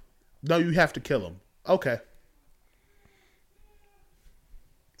live. No, you have to kill them. Okay.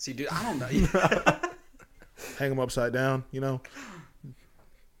 see, dude, I don't know. Hang them upside down,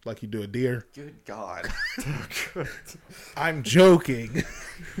 like you do a deer. Good God. I'm joking.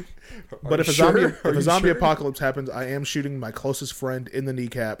 But if a zombie, if Are a you zombie sure? apocalypse happens, I am shooting my closest friend in the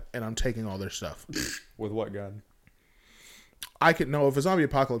kneecap, and I'm taking all their stuff. With what gun? I can no. If a zombie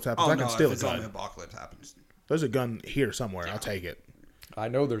apocalypse happens, Oh I no! can steal If a a zombie gun. apocalypse happens, There's a gun here somewhere. I'll take it, I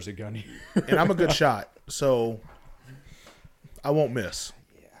know there's a gun here. and I'm a good shot, so I won't miss.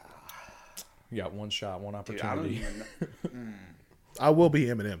 You got one shot, one dude, I don't opportunity. even. Know. I will be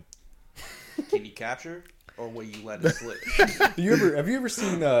Eminem. Can you capture, or will you let it slip? Have you ever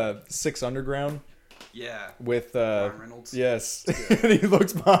seen Six Underground Yeah. with Ryan Reynolds? Yes, and he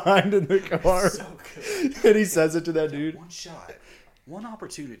looks behind in the car, So good. and he says it to that dude. One shot, one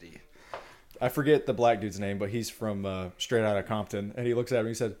opportunity. I forget the black dude's name, but he's from Straight Outta Compton, and he looks at him and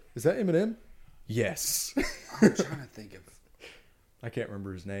he said, "Is that Eminem?" Yes. I'm trying to think of. I can't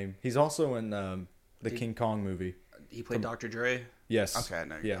remember his name. He's also in the King Kong movie. He played Dr. Dre. Yes. Okay, I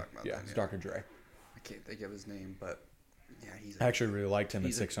know you're Yeah, talking about yeah, that, it's yeah. Dr. Dre. I can't think of his name, but yeah, he's. I actually really liked him in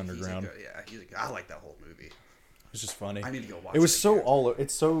he's Six he's Underground. good, yeah, he's. I like that whole movie. It's just funny. I need to go watch It was it so again.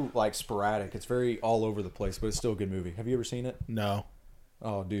 it's so like sporadic. It's very all over the place, but it's still a good movie. Have you ever seen it? No.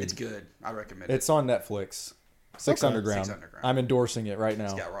 Oh, dude, It's good. I recommend it. It's on Netflix. Six Okay. Underground. Six Underground. I'm endorsing it right now.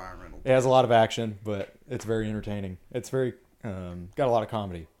 It's got Ryan Reynolds. It has a lot of action, but it's very entertaining. It's very got a lot of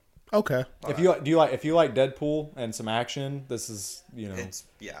comedy. Okay. If you like Deadpool and some action, this is It's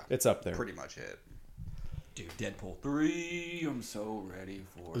it's up there. pretty much it. Dude, Deadpool 3. I'm so ready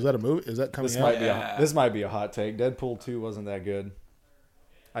for Is that a movie? Is that coming This out? might be a hot take. Deadpool 2 wasn't that good.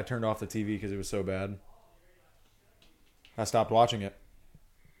 I turned off the TV because it was so bad. I stopped watching it.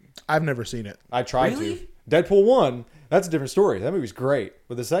 I've never seen it. I tried Really? to. Deadpool 1, that's a different story. That movie's great.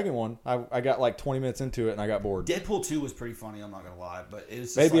 But the second one, I got like 20 minutes into it and I got bored. Deadpool 2 was pretty funny, I'm not going to lie. But it was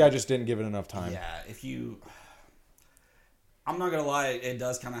just Maybe like, I just didn't give it enough time. Yeah, if you... I'm not going to lie, it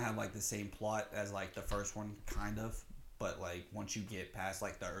does kind of have like the same plot as like the first one, kind of. But like once you get past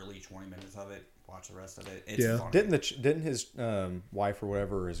like the early 20 minutes of it, watch the rest of it. It's Yeah. funny. Didn't his wife or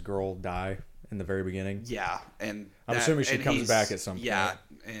whatever, his girl, die in the very beginning? Yeah, and I'm assuming she and comes he's- back at some point. Yeah,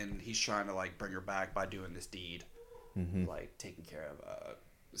 and he's trying to like bring her back by doing this deed, like taking care of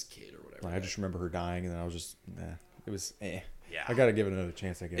this kid or whatever. Like, I just remember her dying, and then I was just, it was, Yeah. I got to give it another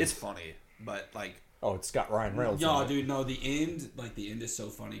chance, I guess. It's funny, but like, Oh, it's got Ryan Reynolds. no, in it. dude, no. The end is so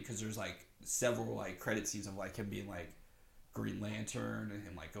funny because there's like several like credit scenes of like him being like Green Lantern and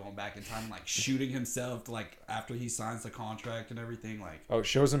him like going back in time and like shooting himself like after he signs the contract and everything. Like, Oh, it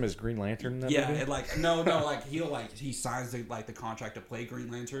shows him as Green Lantern in that yeah, movie? and like no, like he signs the contract to play Green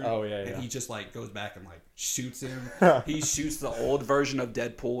Lantern. Oh, yeah, and yeah. he just like goes back and like shoots him. He shoots the old version of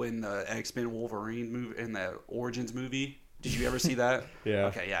Deadpool in the X-Men Wolverine movie in the Origins movie. Did you ever see that? Yeah.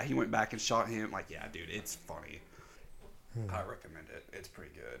 Okay, yeah, he went back and shot him. Like, yeah, dude, it's funny. I recommend it. It's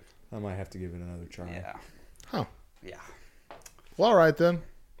pretty good. I might have to give it another try. Yeah, Huh. yeah. Well, all right then.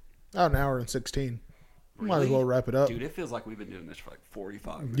 About an hour and 16. Might as Really? well wrap it up. Dude, it feels like we've been doing this for like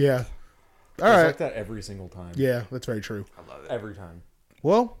 45 minutes. Yeah. All It's right. like that every single time. Yeah, that's very true. I love it. Every time.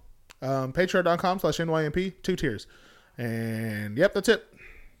 Well, patreon.com/NYMP, 2 tiers. And yep, that's it.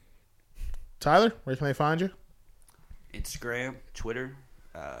 Tyler, where can they find you? Instagram, Twitter,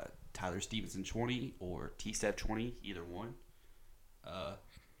 Tyler Stevenson 20 or TSEP 20, either one.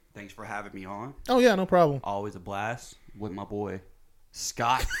 Thanks for having me on. Oh, yeah, no problem. Always a blast with my boy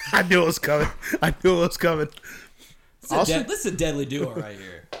Scott. I knew it was coming. Austin? This is a deadly duo right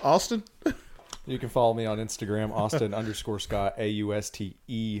here. Austin? You can follow me on Instagram, Austin_Scott,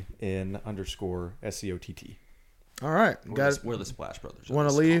 AUSTEN_SCOTT. All right. We're the Splash Brothers. Want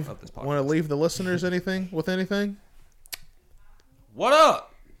to of leave? this podcast. Want to leave the listeners anything with anything? What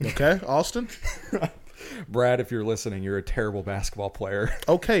up? Okay, Austin. Brad, if you're listening, you're a terrible basketball player.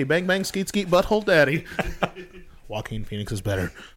 Okay, bang bang skeet skeet butthole daddy. Joaquin Phoenix is better.